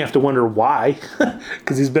have to wonder why,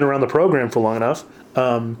 because he's been around the program for long enough.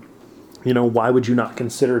 Why would you not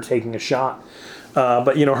consider taking a shot?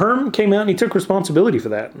 But Herm came out and he took responsibility for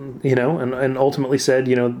that, and ultimately said,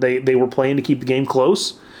 they were playing to keep the game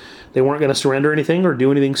close. They weren't going to surrender anything or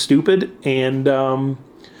do anything stupid. And,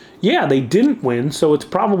 they didn't win, so it's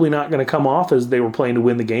probably not going to come off as they were playing to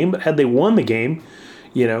win the game. But had they won the game,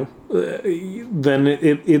 then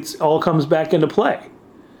it's all comes back into play.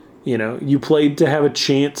 You played to have a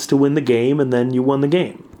chance to win the game, and then you won the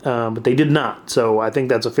game. But they did not. So I think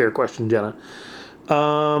that's a fair question, Jenna.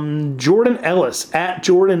 Jordan Ellis, at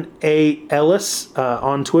Jordan A. Ellis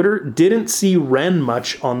on Twitter, didn't see Wren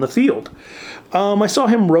much on the field. I saw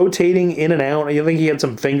him rotating in and out. I think he had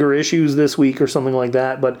some finger issues this week or something like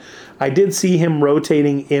that, but I did see him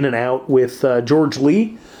rotating in and out with George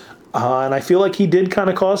Lee, and I feel like he did kind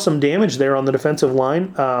of cause some damage there on the defensive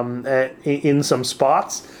line in some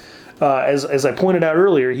spots. As I pointed out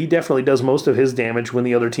earlier, he definitely does most of his damage when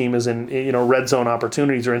the other team is in red zone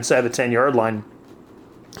opportunities or inside the 10-yard line.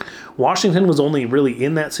 Washington was only really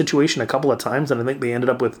in that situation a couple of times, and I think they ended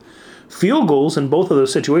up with field goals in both of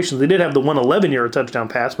those situations. They did have the 111-yard touchdown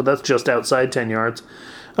pass, but that's just outside 10 yards.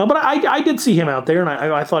 But I did see him out there, and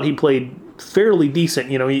I thought he played fairly decent.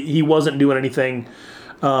 He wasn't doing anything,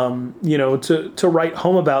 to write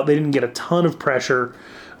home about. They didn't get a ton of pressure.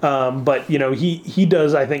 But he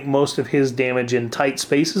does, I think, most of his damage in tight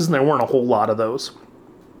spaces, and there weren't a whole lot of those.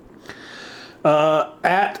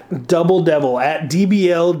 At Double Devil, at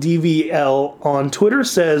DBLDVL on Twitter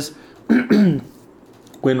says,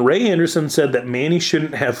 when Ray Anderson said that Manny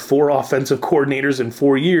shouldn't have 4 offensive coordinators in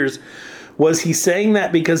 4 years, was he saying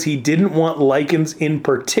that because he didn't want Likens in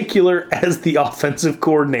particular as the offensive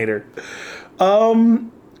coordinator? I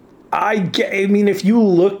mean, if you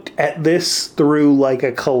looked at this through like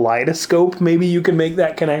a kaleidoscope, maybe you can make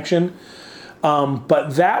that connection.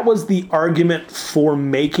 But that was the argument for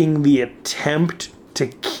making the attempt to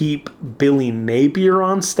keep Billy Napier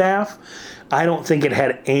on staff. I don't think it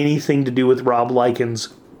had anything to do with Rob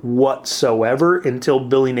Likens whatsoever until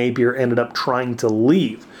Billy Napier ended up trying to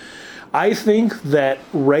leave. I think that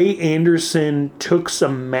Ray Anderson took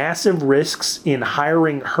some massive risks in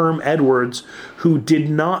hiring Herm Edwards, who did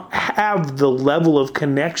not have the level of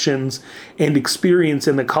connections and experience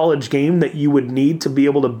in the college game that you would need to be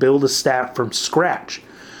able to build a staff from scratch.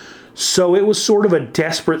 So it was sort of a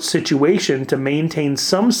desperate situation to maintain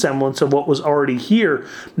some semblance of what was already here,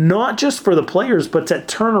 not just for the players, but to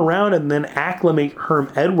turn around and then acclimate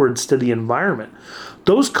Herm Edwards to the environment.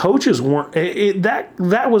 Those coaches weren't,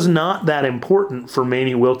 that was not that important for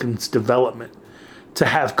Manny Wilkins' development, to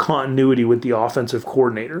have continuity with the offensive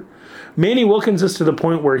coordinator. Manny Wilkins is to the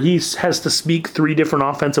point where he has to speak 3 different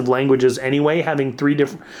offensive languages anyway, having 3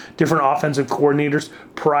 different offensive coordinators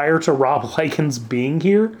prior to Rob Likens being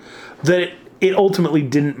here, that it ultimately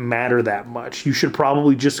didn't matter that much. You should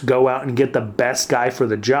probably just go out and get the best guy for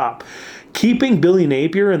the job. Keeping Billy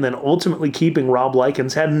Napier and then ultimately keeping Rob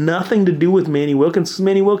Likens had nothing to do with Manny Wilkins, because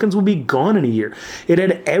Manny Wilkins will be gone in a year. It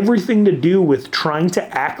had everything to do with trying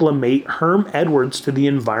to acclimate Herm Edwards to the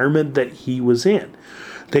environment that he was in.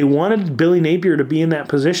 They wanted Billy Napier to be in that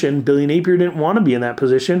position. Billy Napier didn't want to be in that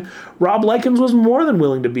position. Rob Likens was more than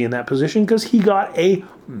willing to be in that position because he got a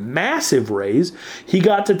massive raise. He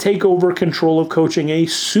got to take over control of coaching a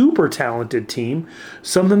super talented team,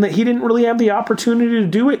 something that he didn't really have the opportunity to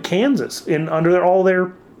do at Kansas under all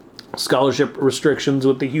their scholarship restrictions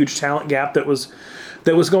with the huge talent gap that was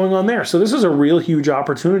going on there. So this is a real huge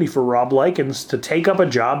opportunity for Rob Likens to take up a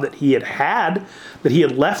job that he had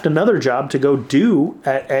left another job to go do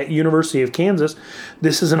at University of Kansas.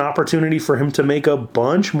 This is an opportunity for him to make a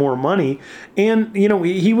bunch more money, and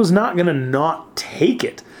he was not going to not take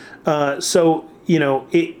it.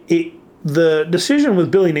 The decision with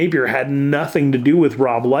Billy Napier had nothing to do with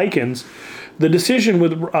Rob Likens. The decision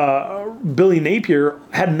with Billy Napier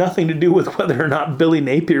had nothing to do with whether or not Billy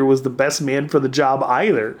Napier was the best man for the job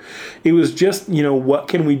either. It was just, what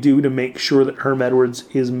can we do to make sure that Herm Edwards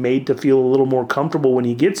is made to feel a little more comfortable when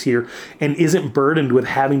he gets here and isn't burdened with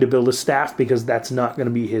having to build a staff, because that's not going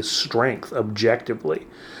to be his strength objectively.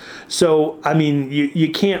 So, I mean,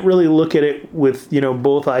 you can't really look at it with,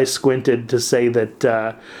 both eyes squinted to say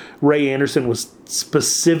that Ray Anderson was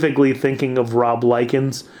specifically thinking of Rob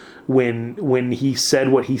Likens when he said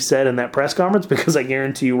what he said in that press conference, because I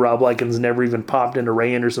guarantee you Rob Likens never even popped into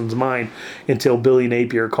Ray Anderson's mind until Billy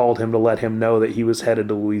Napier called him to let him know that he was headed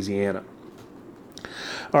to Louisiana.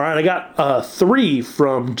 All right, I got 3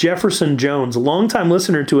 from Jefferson Jones, a longtime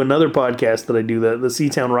listener to another podcast that I do, the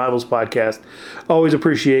Seatown Rivals podcast. Always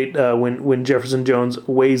appreciate when Jefferson Jones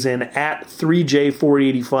weighs in at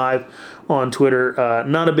 3J485 on Twitter.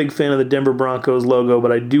 Not a big fan of the Denver Broncos logo,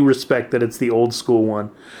 but I do respect that it's the old school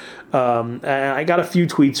one. I got a few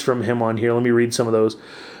tweets from him on here. Let me read some of those.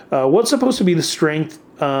 What's supposed to be the strength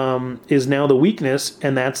is now the weakness,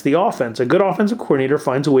 and that's the offense. A good offensive coordinator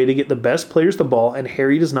finds a way to get the best players the ball, and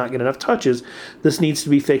Harry does not get enough touches. This needs to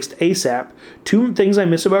be fixed ASAP. 2 things I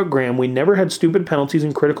miss about Graham: we never had stupid penalties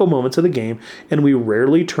in critical moments of the game, and we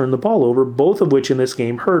rarely turned the ball over, both of which in this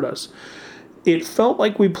game hurt us. It felt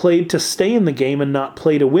like we played to stay in the game and not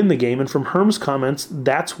play to win the game, and from Herm's comments,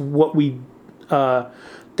 that's what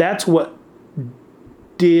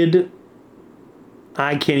did.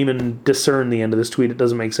 I can't even discern the end of this tweet. It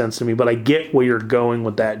doesn't make sense to me, but I get where you're going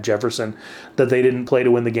with that, Jefferson, that they didn't play to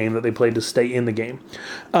win the game, that they played to stay in the game.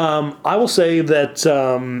 I will say that,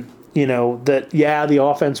 the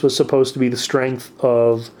offense was supposed to be the strength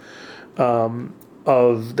of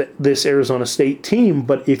this Arizona State team,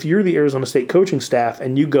 but if you're the Arizona State coaching staff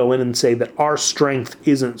and you go in and say that our strength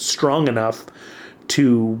isn't strong enough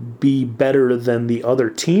to be better than the other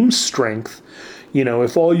team's strength,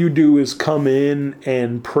 if all you do is come in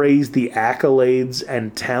and praise the accolades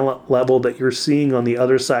and talent level that you're seeing on the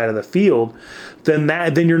other side of the field,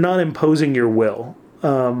 then you're not imposing your will.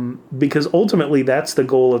 Because ultimately that's the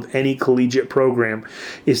goal of any collegiate program,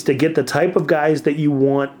 is to get the type of guys that you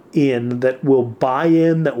want in, that will buy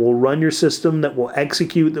in, that will run your system, that will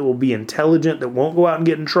execute, that will be intelligent, that won't go out and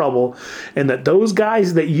get in trouble, and that those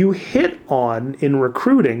guys that you hit on in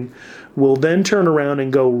recruiting will then turn around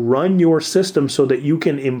and go run your system so that you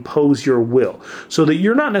can impose your will, so that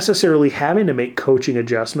you're not necessarily having to make coaching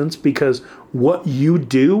adjustments because what you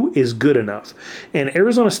do is good enough. And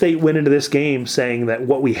Arizona State went into this game saying that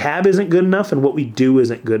what we have isn't good enough and what we do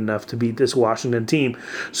isn't good enough to beat this Washington team.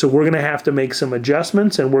 So we're going to have to make some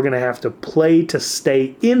adjustments, and we're going to have to play to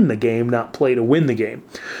stay in the game, not play to win the game.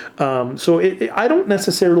 I don't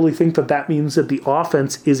necessarily think that means that the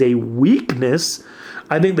offense is a weakness.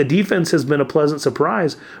 I think the defense has been a pleasant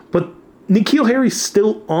surprise, but N'Keal Harry's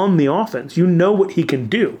still on the offense. You know what he can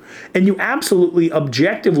do. And you absolutely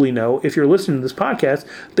objectively know, if you're listening to this podcast,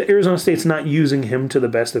 that Arizona State's not using him to the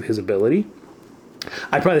best of his ability.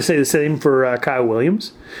 I'd probably say the same for Kyle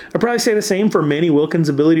Williams. I'd probably say the same for Manny Wilkins'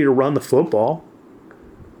 ability to run the football.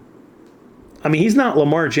 I mean, he's not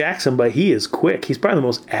Lamar Jackson, but he is quick. He's probably the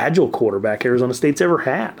most agile quarterback Arizona State's ever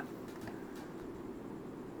had.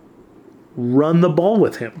 Run the ball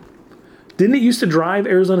with him. Didn't it used to drive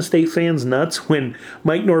Arizona State fans nuts when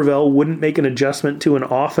Mike Norvell wouldn't make an adjustment to an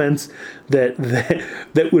offense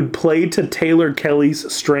that would play to Taylor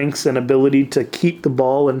Kelly's strengths and ability to keep the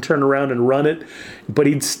ball and turn around and run it, but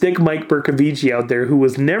he'd stick Mike Bercovici out there who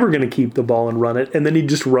was never going to keep the ball and run it, and then he'd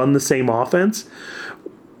just run the same offense?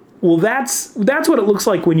 Well, that's what it looks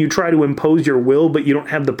like when you try to impose your will, but you don't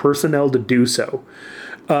have the personnel to do so.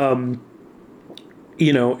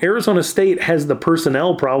 Arizona State has the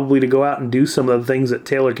personnel probably to go out and do some of the things that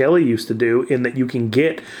Taylor Kelly used to do, in that you can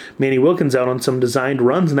get Manny Wilkins out on some designed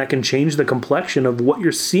runs, and that can change the complexion of what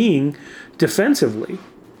you're seeing defensively.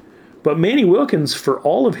 But Manny Wilkins, for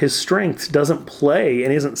all of his strengths, doesn't play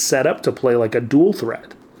and isn't set up to play like a dual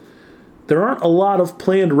threat. There aren't a lot of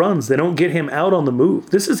planned runs. They don't get him out on the move.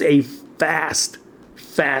 This is a fast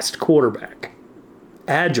quarterback.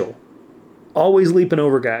 Agile. Always leaping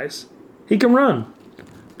over guys. He can run.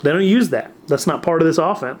 They don't use that. That's not part of this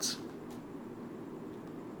offense.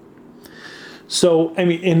 So, I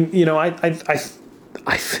mean, and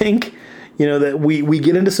I think, that we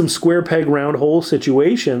get into some square peg round hole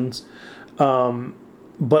situations,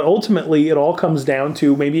 but ultimately it all comes down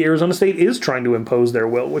to maybe Arizona State is trying to impose their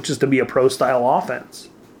will, which is to be a pro-style offense.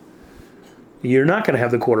 You're not going to have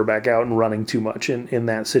the quarterback out and running too much in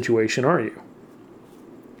that situation, are you?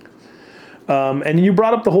 And you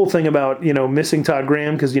brought up the whole thing about, missing Todd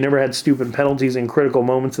Graham because you never had stupid penalties in critical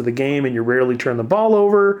moments of the game and you rarely turn the ball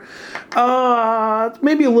over.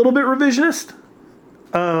 Maybe a little bit revisionist.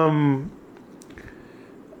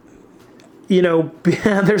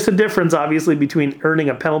 There's a difference, obviously, between earning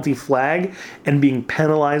a penalty flag and being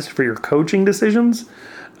penalized for your coaching decisions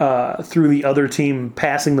through the other team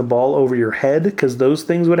passing the ball over your head, because those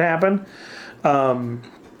things would happen.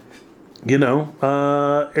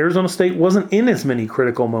 Arizona State wasn't in as many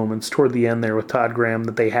critical moments toward the end there with Todd Graham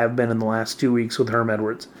that they have been in the last 2 weeks with Herm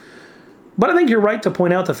Edwards. But I think you're right to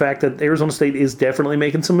point out the fact that Arizona State is definitely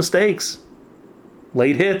making some mistakes.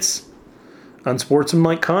 Late hits,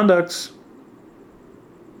 unsportsmanlike conducts,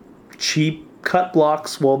 cheap cut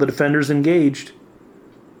blocks while the defender's engaged.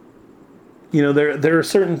 There are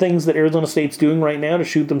certain things that Arizona State's doing right now to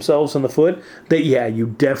shoot themselves in the foot that, you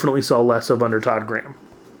definitely saw less of under Todd Graham.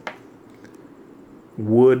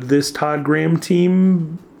 Would this Todd Graham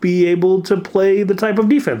team be able to play the type of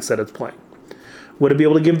defense that it's playing? Would it be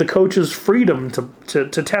able to give the coaches freedom to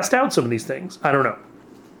test out some of these things? I don't know.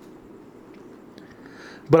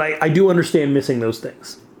 But I do understand missing those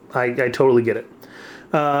things. I totally get it.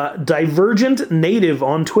 Divergent Native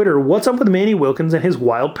on Twitter. What's up with Manny Wilkins and his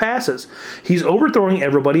wild passes? He's overthrowing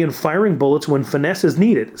everybody and firing bullets when finesse is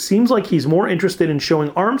needed. Seems like he's more interested in showing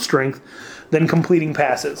arm strength than completing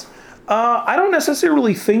passes. I don't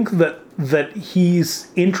necessarily think that he's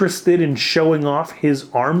interested in showing off his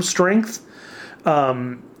arm strength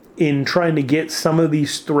in trying to get some of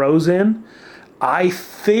these throws in. I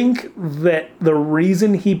think that the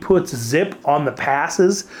reason he puts zip on the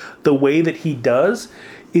passes the way that he does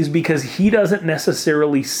is because he doesn't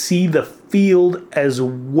necessarily see the field as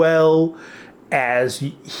well as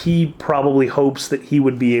he probably hopes that he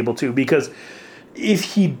would be able to. Because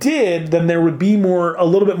if he did, then there would be a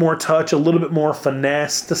little bit more touch, a little bit more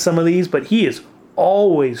finesse to some of these, but he is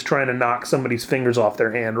always trying to knock somebody's fingers off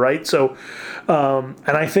their hand, right? So, and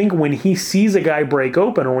I think when he sees a guy break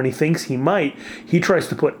open, or when he thinks he might, he tries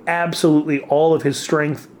to put absolutely all of his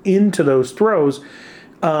strength into those throws.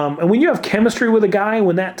 And when you have chemistry with a guy,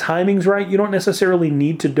 when that timing's right, you don't necessarily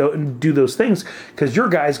need to do those things, because your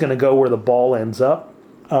guy's going to go where the ball ends up.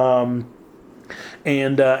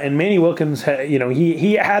 And Manny Wilkins,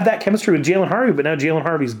 he had that chemistry with Jalen Harvey, but now Jalen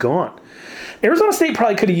Harvey's gone. Arizona State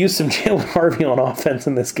probably could have used some Jalen Harvey on offense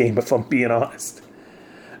in this game, if I'm being honest.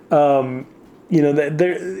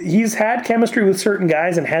 He's had chemistry with certain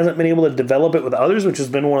guys and hasn't been able to develop it with others, which has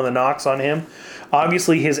been one of the knocks on him.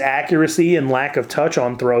 Obviously, his accuracy and lack of touch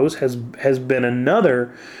on throws has been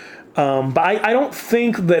another. But I don't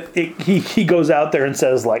think that he goes out there and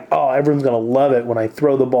says, everyone's going to love it when I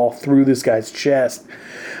throw the ball through this guy's chest.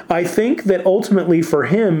 I think that ultimately for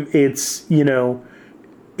him, it's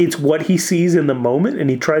what he sees in the moment, and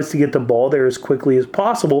he tries to get the ball there as quickly as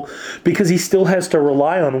possible because he still has to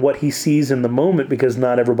rely on what he sees in the moment, because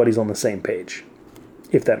not everybody's on the same page,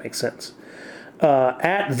 if that makes sense.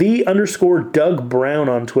 At @V_Doug Brown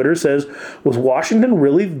on Twitter says, was Washington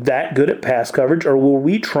really that good at pass coverage, or were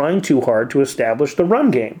we trying too hard to establish the run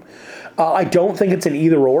game? I don't think it's an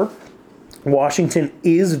either or. Washington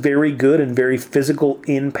is very good and very physical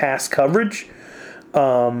in pass coverage.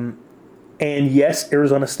 And yes,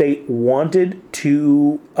 Arizona State wanted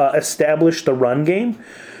to establish the run game,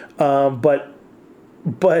 but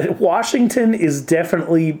Washington is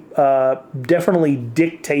definitely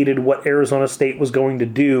dictated what Arizona State was going to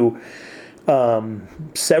do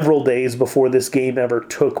several days before this game ever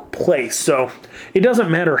took place. So it doesn't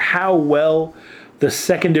matter how well the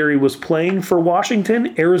secondary was playing for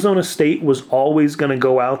Washington. Arizona State was always going to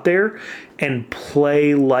go out there and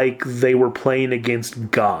play like they were playing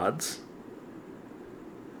against gods.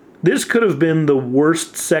 This could have been the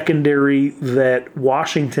worst secondary that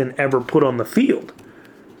Washington ever put on the field.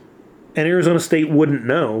 And Arizona State wouldn't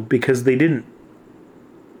know because they didn't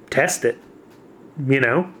test it,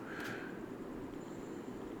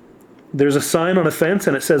 There's a sign on a fence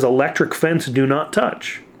and it says electric fence do not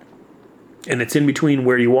touch. And it's in between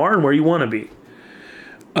where you are and where you want to be.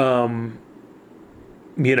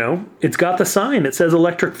 It's got the sign. It says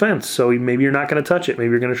electric fence. So maybe you're not going to touch it. Maybe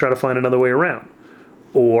you're going to try to find another way around.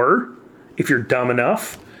 Or if you're dumb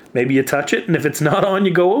enough, maybe you touch it. And if it's not on,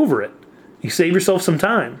 you go over it. You save yourself some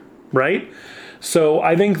time, right? So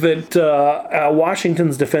I think that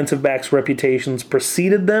Washington's defensive backs' reputations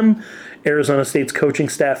preceded them. Arizona State's coaching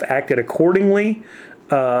staff acted accordingly.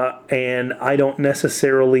 And I don't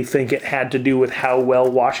necessarily think it had to do with how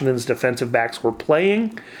well Washington's defensive backs were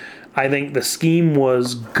playing. I think the scheme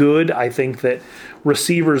was good. I think that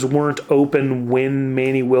receivers weren't open when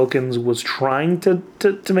Manny Wilkins was trying to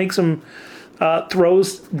make some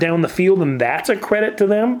throws down the field, and that's a credit to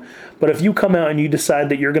them. But if you come out and you decide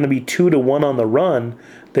that you're going to be 2-1 on the run,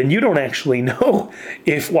 then you don't actually know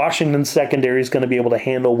if Washington's secondary is going to be able to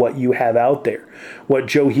handle what you have out there. What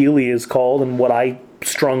Joe Healy is called, and what I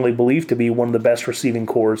strongly believe to be one of the best receiving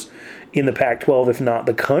corps in the Pac-12, if not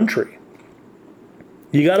the country.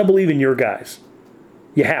 You got to believe in your guys.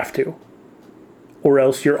 You have to. Or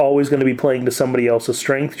else you're always going to be playing to somebody else's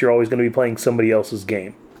strength. You're always going to be playing somebody else's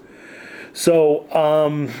game. So,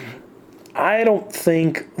 I don't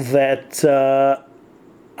think that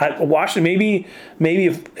Washington, maybe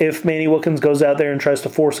if Manny Wilkins goes out there and tries to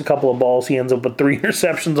force a couple of balls, he ends up with 3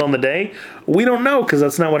 interceptions on the day. We don't know because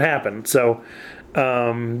that's not what happened. So,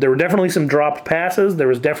 there were definitely some dropped passes. There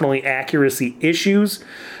was definitely accuracy issues.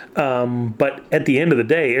 But at the end of the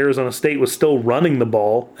day, Arizona State was still running the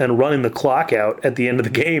ball and running the clock out at the end of the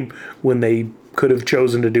game when they could have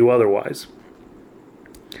chosen to do otherwise.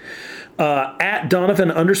 At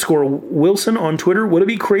Donovan_Wilson on Twitter, would it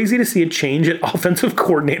be crazy to see a change at offensive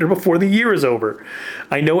coordinator before the year is over?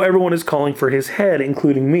 I know everyone is calling for his head,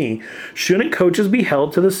 including me. Shouldn't coaches be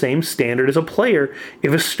held to the same standard as a player?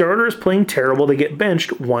 If a starter is playing terrible, they get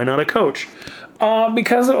benched. Why not a coach?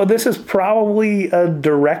 Because this is probably a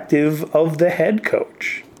directive of the head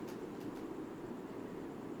coach.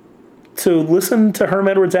 So listen to Herm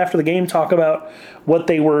Edwards after the game talk about what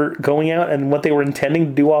they were going out and what they were intending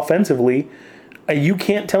to do offensively. You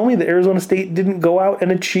can't tell me that Arizona State didn't go out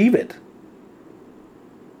and achieve it.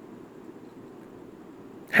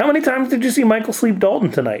 How many times did you see Michael Sleep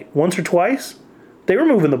Dalton tonight? Once or twice? They were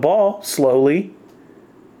moving the ball slowly.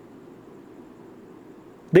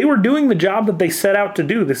 They were doing the job that they set out to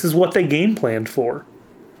do. This is what they game planned for.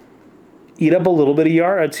 Eat up a little bit of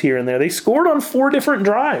yards here and there. They scored on 4 different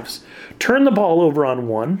drives. Turned the ball over on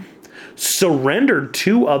 1. Surrendered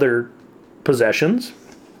 2 other possessions.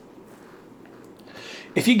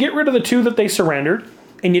 If you get rid of the 2 that they surrendered,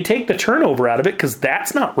 and you take the turnover out of it, because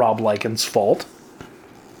that's not Rob Likens' fault,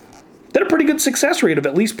 they had a pretty good success rate of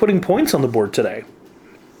at least putting points on the board today.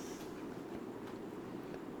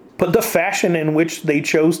 But the fashion in which they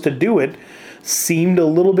chose to do it seemed a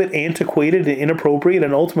little bit antiquated and inappropriate,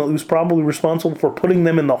 and ultimately was probably responsible for putting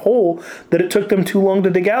them in the hole that it took them too long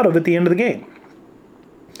to dig out of at the end of the game.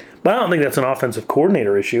 But I don't think that's an offensive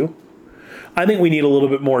coordinator issue. I think we need a little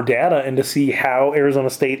bit more data and to see how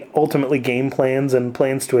Arizona State ultimately game plans and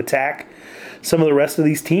plans to attack some of the rest of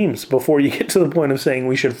these teams before you get to the point of saying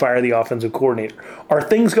we should fire the offensive coordinator. Are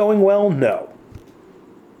things going well? No.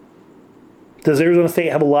 Does Arizona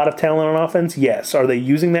State have a lot of talent on offense? Yes. Are they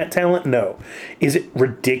using that talent? No. Is it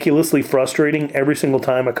ridiculously frustrating every single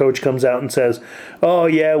time a coach comes out and says, oh,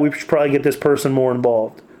 yeah, we should probably get this person more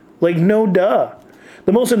involved? Like, no duh.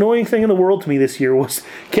 The most annoying thing in the world to me this year was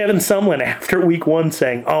Kevin Sumlin after week 1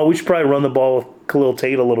 saying, oh, we should probably run the ball with Khalil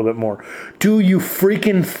Tate a little bit more. Do you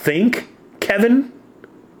freaking think, Kevin?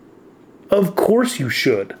 Of course you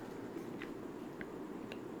should.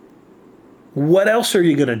 What else are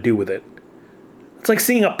you going to do with it? It's like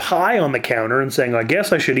seeing a pie on the counter and saying, I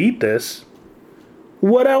guess I should eat this.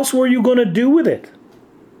 What else were you going to do with it?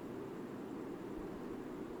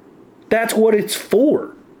 That's what it's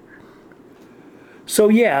for. So,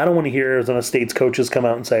 yeah, I don't want to hear Arizona State's coaches come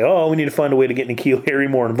out and say, oh, we need to find a way to get N'Keal Harry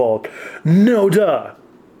more involved. No, duh.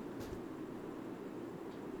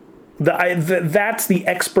 That's the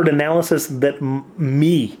expert analysis that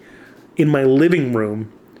me, in my living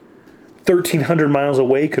room, 1,300 miles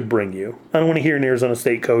away, could bring you. I don't want to hear an Arizona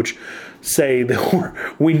State coach say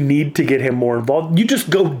that we need to get him more involved. You just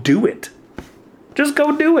go do it. Just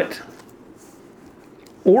go do it.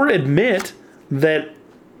 Or admit that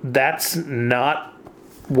that's not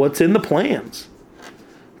what's in the plans.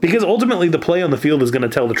 Because ultimately the play on the field is going to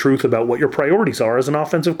tell the truth about what your priorities are as an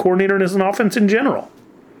offensive coordinator and as an offense in general.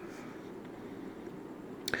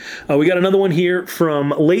 We got another one here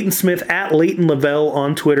from Leighton Smith at Leighton Lavelle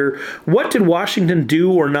on Twitter. What did Washington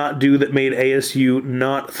do or not do that made ASU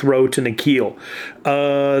not throw to N'Keal?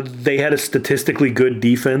 They had a statistically good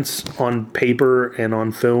defense on paper and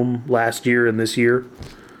on film last year and this year.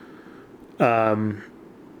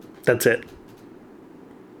 That's it.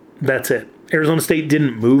 That's it. Arizona State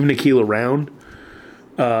didn't move N'Keal around.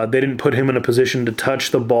 They didn't put him in a position to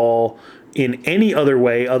touch the ball in any other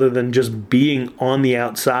way other than just being on the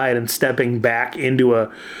outside and stepping back into a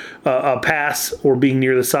pass or being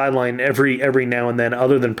near the sideline every now and then,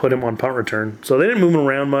 other than put him on punt return. So they didn't move him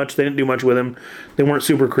around much. They didn't do much with him. They weren't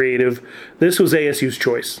super creative. This was ASU's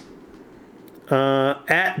choice.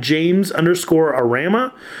 At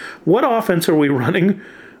James_Arama, what offense are we running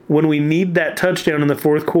when we need that touchdown in the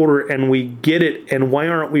fourth quarter and we get it, and why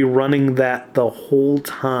aren't we running that the whole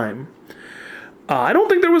time? I don't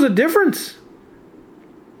think there was a difference.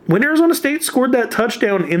 When Arizona State scored that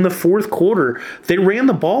touchdown in the fourth quarter, they ran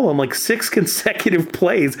the ball on like 6 consecutive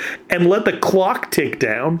plays and let the clock tick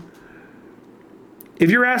down. If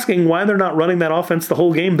you're asking why they're not running that offense the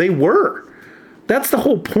whole game, they were. That's the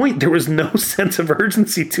whole point. There was no sense of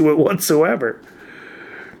urgency to it whatsoever.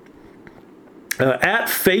 At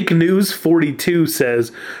Fake News 42 says,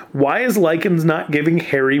 why is Likens not giving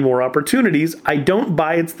Harry more opportunities? I don't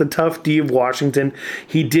buy it's the tough D of Washington.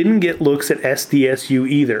 He didn't get looks at SDSU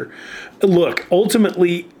either. Look,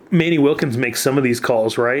 ultimately, Manny Wilkins makes some of these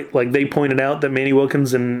calls, right? Like they pointed out that Manny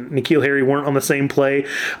Wilkins and N'Keal Harry weren't on the same play.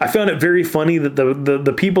 I found it very funny that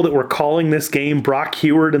the people that were calling this game, Brock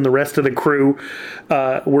Heward and the rest of the crew,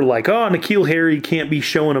 were like, oh, N'Keal Harry can't be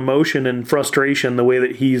showing emotion and frustration the way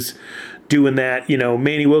that he's doing that. You know,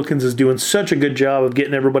 Manny Wilkins is doing such a good job of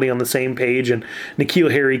getting everybody on the same page, and N'Keal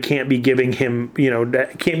Harry can't be giving him,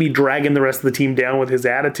 can't be dragging the rest of the team down with his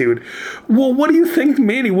attitude. Well, what do you think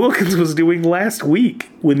Manny Wilkins was doing last week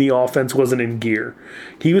when the offense wasn't in gear?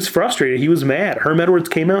 He was frustrated. He was mad. Herm Edwards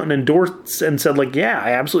came out and endorsed and said, like, yeah,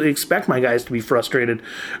 I absolutely expect my guys to be frustrated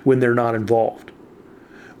when they're not involved.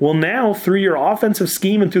 Well, now, through your offensive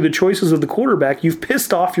scheme and through the choices of the quarterback, you've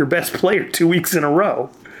pissed off your best player 2 weeks in a row.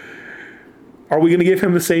 Are we going to give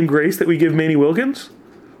him the same grace that we give Manny Wilkins?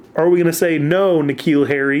 Or are we going to say, no, N'Keal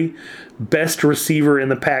Harry, best receiver in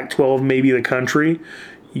the Pac-12, maybe the country,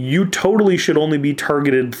 you totally should only be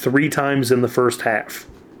targeted 3 times in the first half?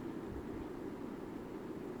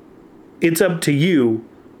 It's up to you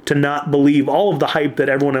to not believe all of the hype that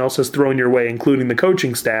everyone else has thrown your way, including the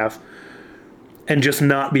coaching staff, and just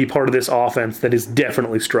not be part of this offense that is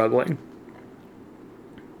definitely struggling.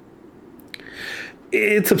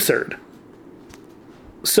 It's absurd.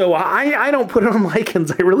 So I don't put it on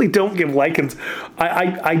Likens. I really don't give Likens.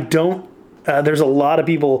 I don't. There's a lot of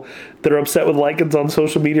people that are upset with Likens on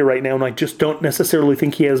social media right now, and I just don't necessarily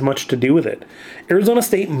think he has much to do with it. Arizona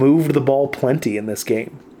State moved the ball plenty in this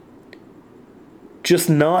game. Just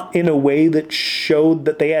not in a way that showed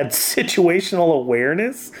that they had situational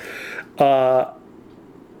awareness or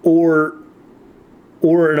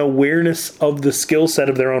an awareness of the skill set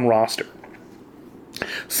of their own roster.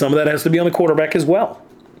 Some of that has to be on the quarterback as well.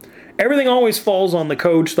 Everything always falls on the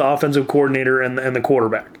coach, the offensive coordinator, and the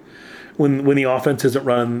quarterback when the offense isn't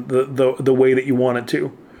run the way that you want it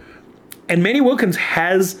to. And Manny Wilkins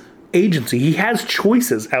has agency. He has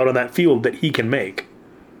choices out on that field that he can make.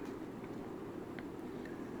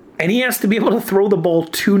 And he has to be able to throw the ball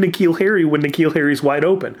to N'Keal Harry when N'Keal Harry's wide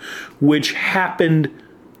open, which happened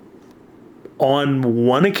on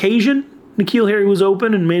one occasion. N'Keal Harry was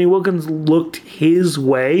open and Manny Wilkins looked his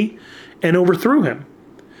way and overthrew him.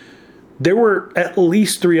 There were at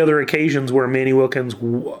least 3 other occasions where Manny Wilkins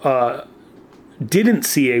didn't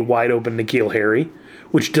see a wide open N'Keal Harry,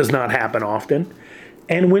 which does not happen often.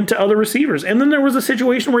 and went to other receivers. And then there was a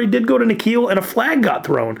situation where he did go to N'Keal and a flag got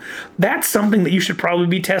thrown. That's something that you should probably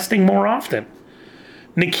be testing more often.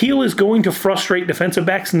 N'Keal is going to frustrate defensive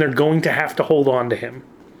backs, and they're going to have to hold on to him.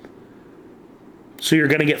 So you're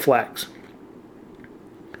going to get flags.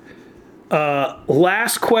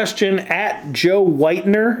 Last question at Joe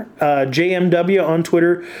Whitener, JMW on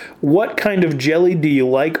Twitter. What kind of jelly do you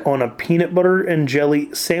like on a peanut butter and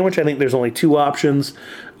jelly sandwich? I think there's only two options.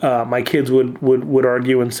 My kids would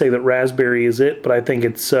argue and say that raspberry is it, but I think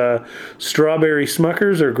it's strawberry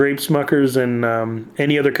Smuckers or grape Smuckers, and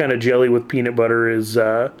any other kind of jelly with peanut butter is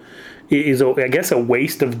I guess a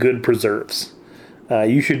waste of good preserves.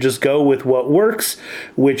 You should just go with what works,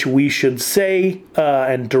 which we should say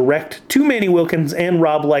and direct to Manny Wilkins and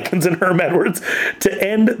Rob Likens and Herm Edwards to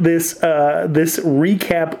end this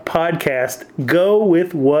recap podcast. Go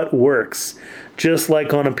with what works, just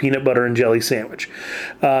like on a peanut butter and jelly sandwich.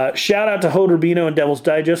 Shout out to Hoder Bino and Devil's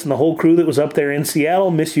Digest and the whole crew that was up there in Seattle.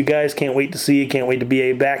 Miss you guys. Can't wait to see you. Can't wait to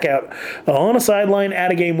be back out on a sideline at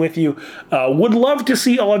a game with you. Would love to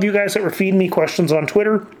see all of you guys that were feeding me questions on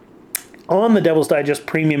Twitter on the Devil's Digest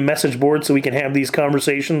premium message board so we can have these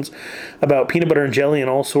conversations about peanut butter and jelly and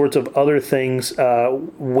all sorts of other things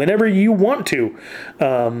whenever you want to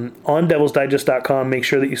on devilsdigest.com. Make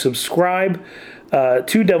sure that you subscribe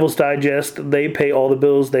to Devil's Digest. They pay all the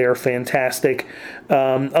bills. They are fantastic.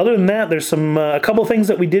 Other than that, there's a couple things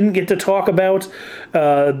that we didn't get to talk about.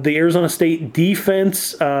 The Arizona State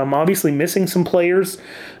defense, obviously missing some players.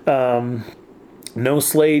 No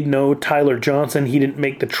Slade, no Tyler Johnson. He didn't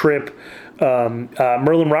make the trip.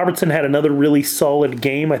 Merlin Robertson had another really solid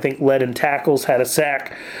game. I think led in tackles, had a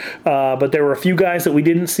sack. But there were a few guys that we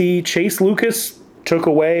didn't see. Chase Lucas took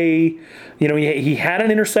away, he had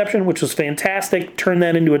an interception, which was fantastic, turned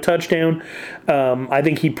that into a touchdown. I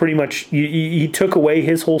think he pretty much, he took away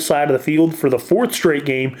his whole side of the field for the fourth straight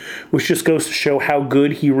game, which just goes to show how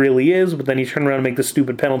good he really is, but then he turned around and make the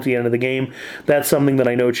stupid penalty end of the game. That's something that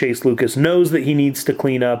I know Chase Lucas knows that he needs to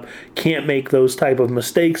clean up. Can't make those type of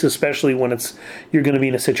mistakes, especially when you're going to be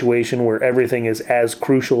in a situation where everything is as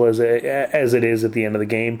crucial as it is at the end of the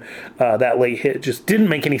game. That late hit just didn't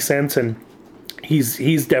make any sense, and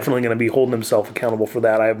he's definitely going to be holding himself accountable for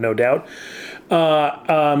that, I have no doubt.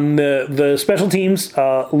 The special teams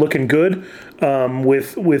looking good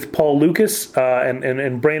with Paul Lucas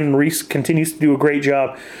and Brandon Reese continues to do a great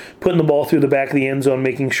job putting the ball through the back of the end zone,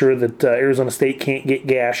 making sure that Arizona State can't get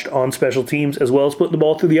gashed on special teams, as well as putting the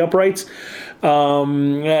ball through the uprights.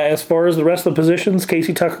 As far as the rest of the positions,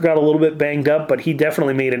 Casey Tucker got a little bit banged up, but he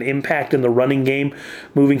definitely made an impact in the running game.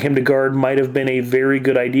 Moving him to guard might have been a very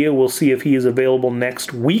good idea. We'll see if he is available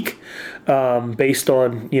next week. Based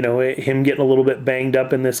on him getting a little bit banged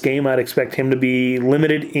up in this game, I'd expect him to be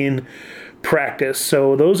limited in practice.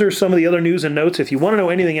 So those are some of the other news and notes. If you want to know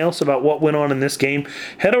anything else about what went on in this game,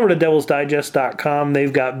 head over to devilsdigest.com.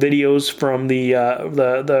 They've got videos from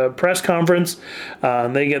the press conference.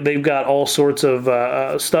 They've got all sorts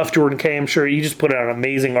of stuff. Jordan K., I'm sure you just put out an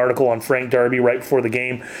amazing article on Frank Darby right before the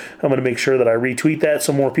game. I'm going to make sure that I retweet that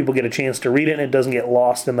so more people get a chance to read it and it doesn't get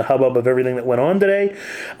lost in the hubbub of everything that went on today.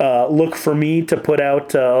 Look for me to put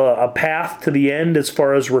out a path to the end as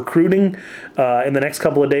far as recruiting in the next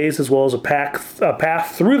couple of days, as well as a path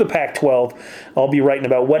through the Pac-12. I'll be writing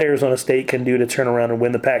about what Arizona State can do to turn around and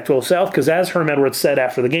win the Pac-12 South, because as Herm Edwards said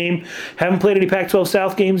after the game, haven't played any Pac-12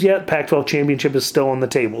 South games yet. Pac-12 championship is still on the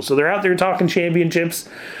table. So they're out there talking championships.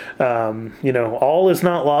 All is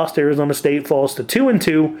not lost. Arizona State falls to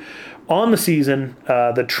 2-2 on the season.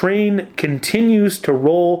 The train continues to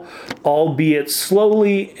roll, albeit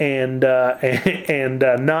slowly and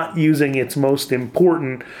not using its most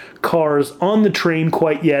important cars on the train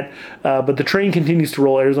quite yet. But the train continues to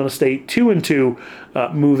roll. Arizona State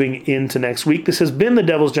 2-2 moving into next week. This has been the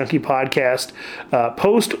Devil's Junkie Podcast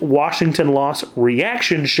post-Washington loss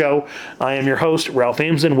reaction show. I am your host, Ralph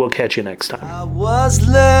Amsden. We'll catch you next time. I was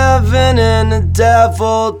living in a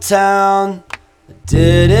devil town.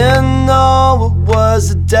 Didn't know it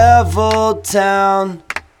was a devil town.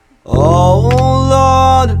 Oh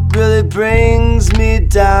Lord, it really brings me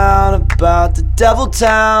down about the devil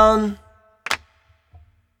town.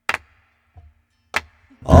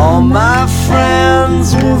 All my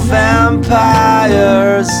friends were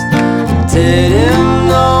vampires. Didn't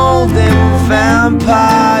know they were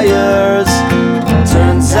vampires.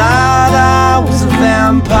 Turns out I was a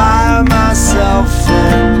vampire myself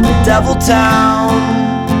in the devil town.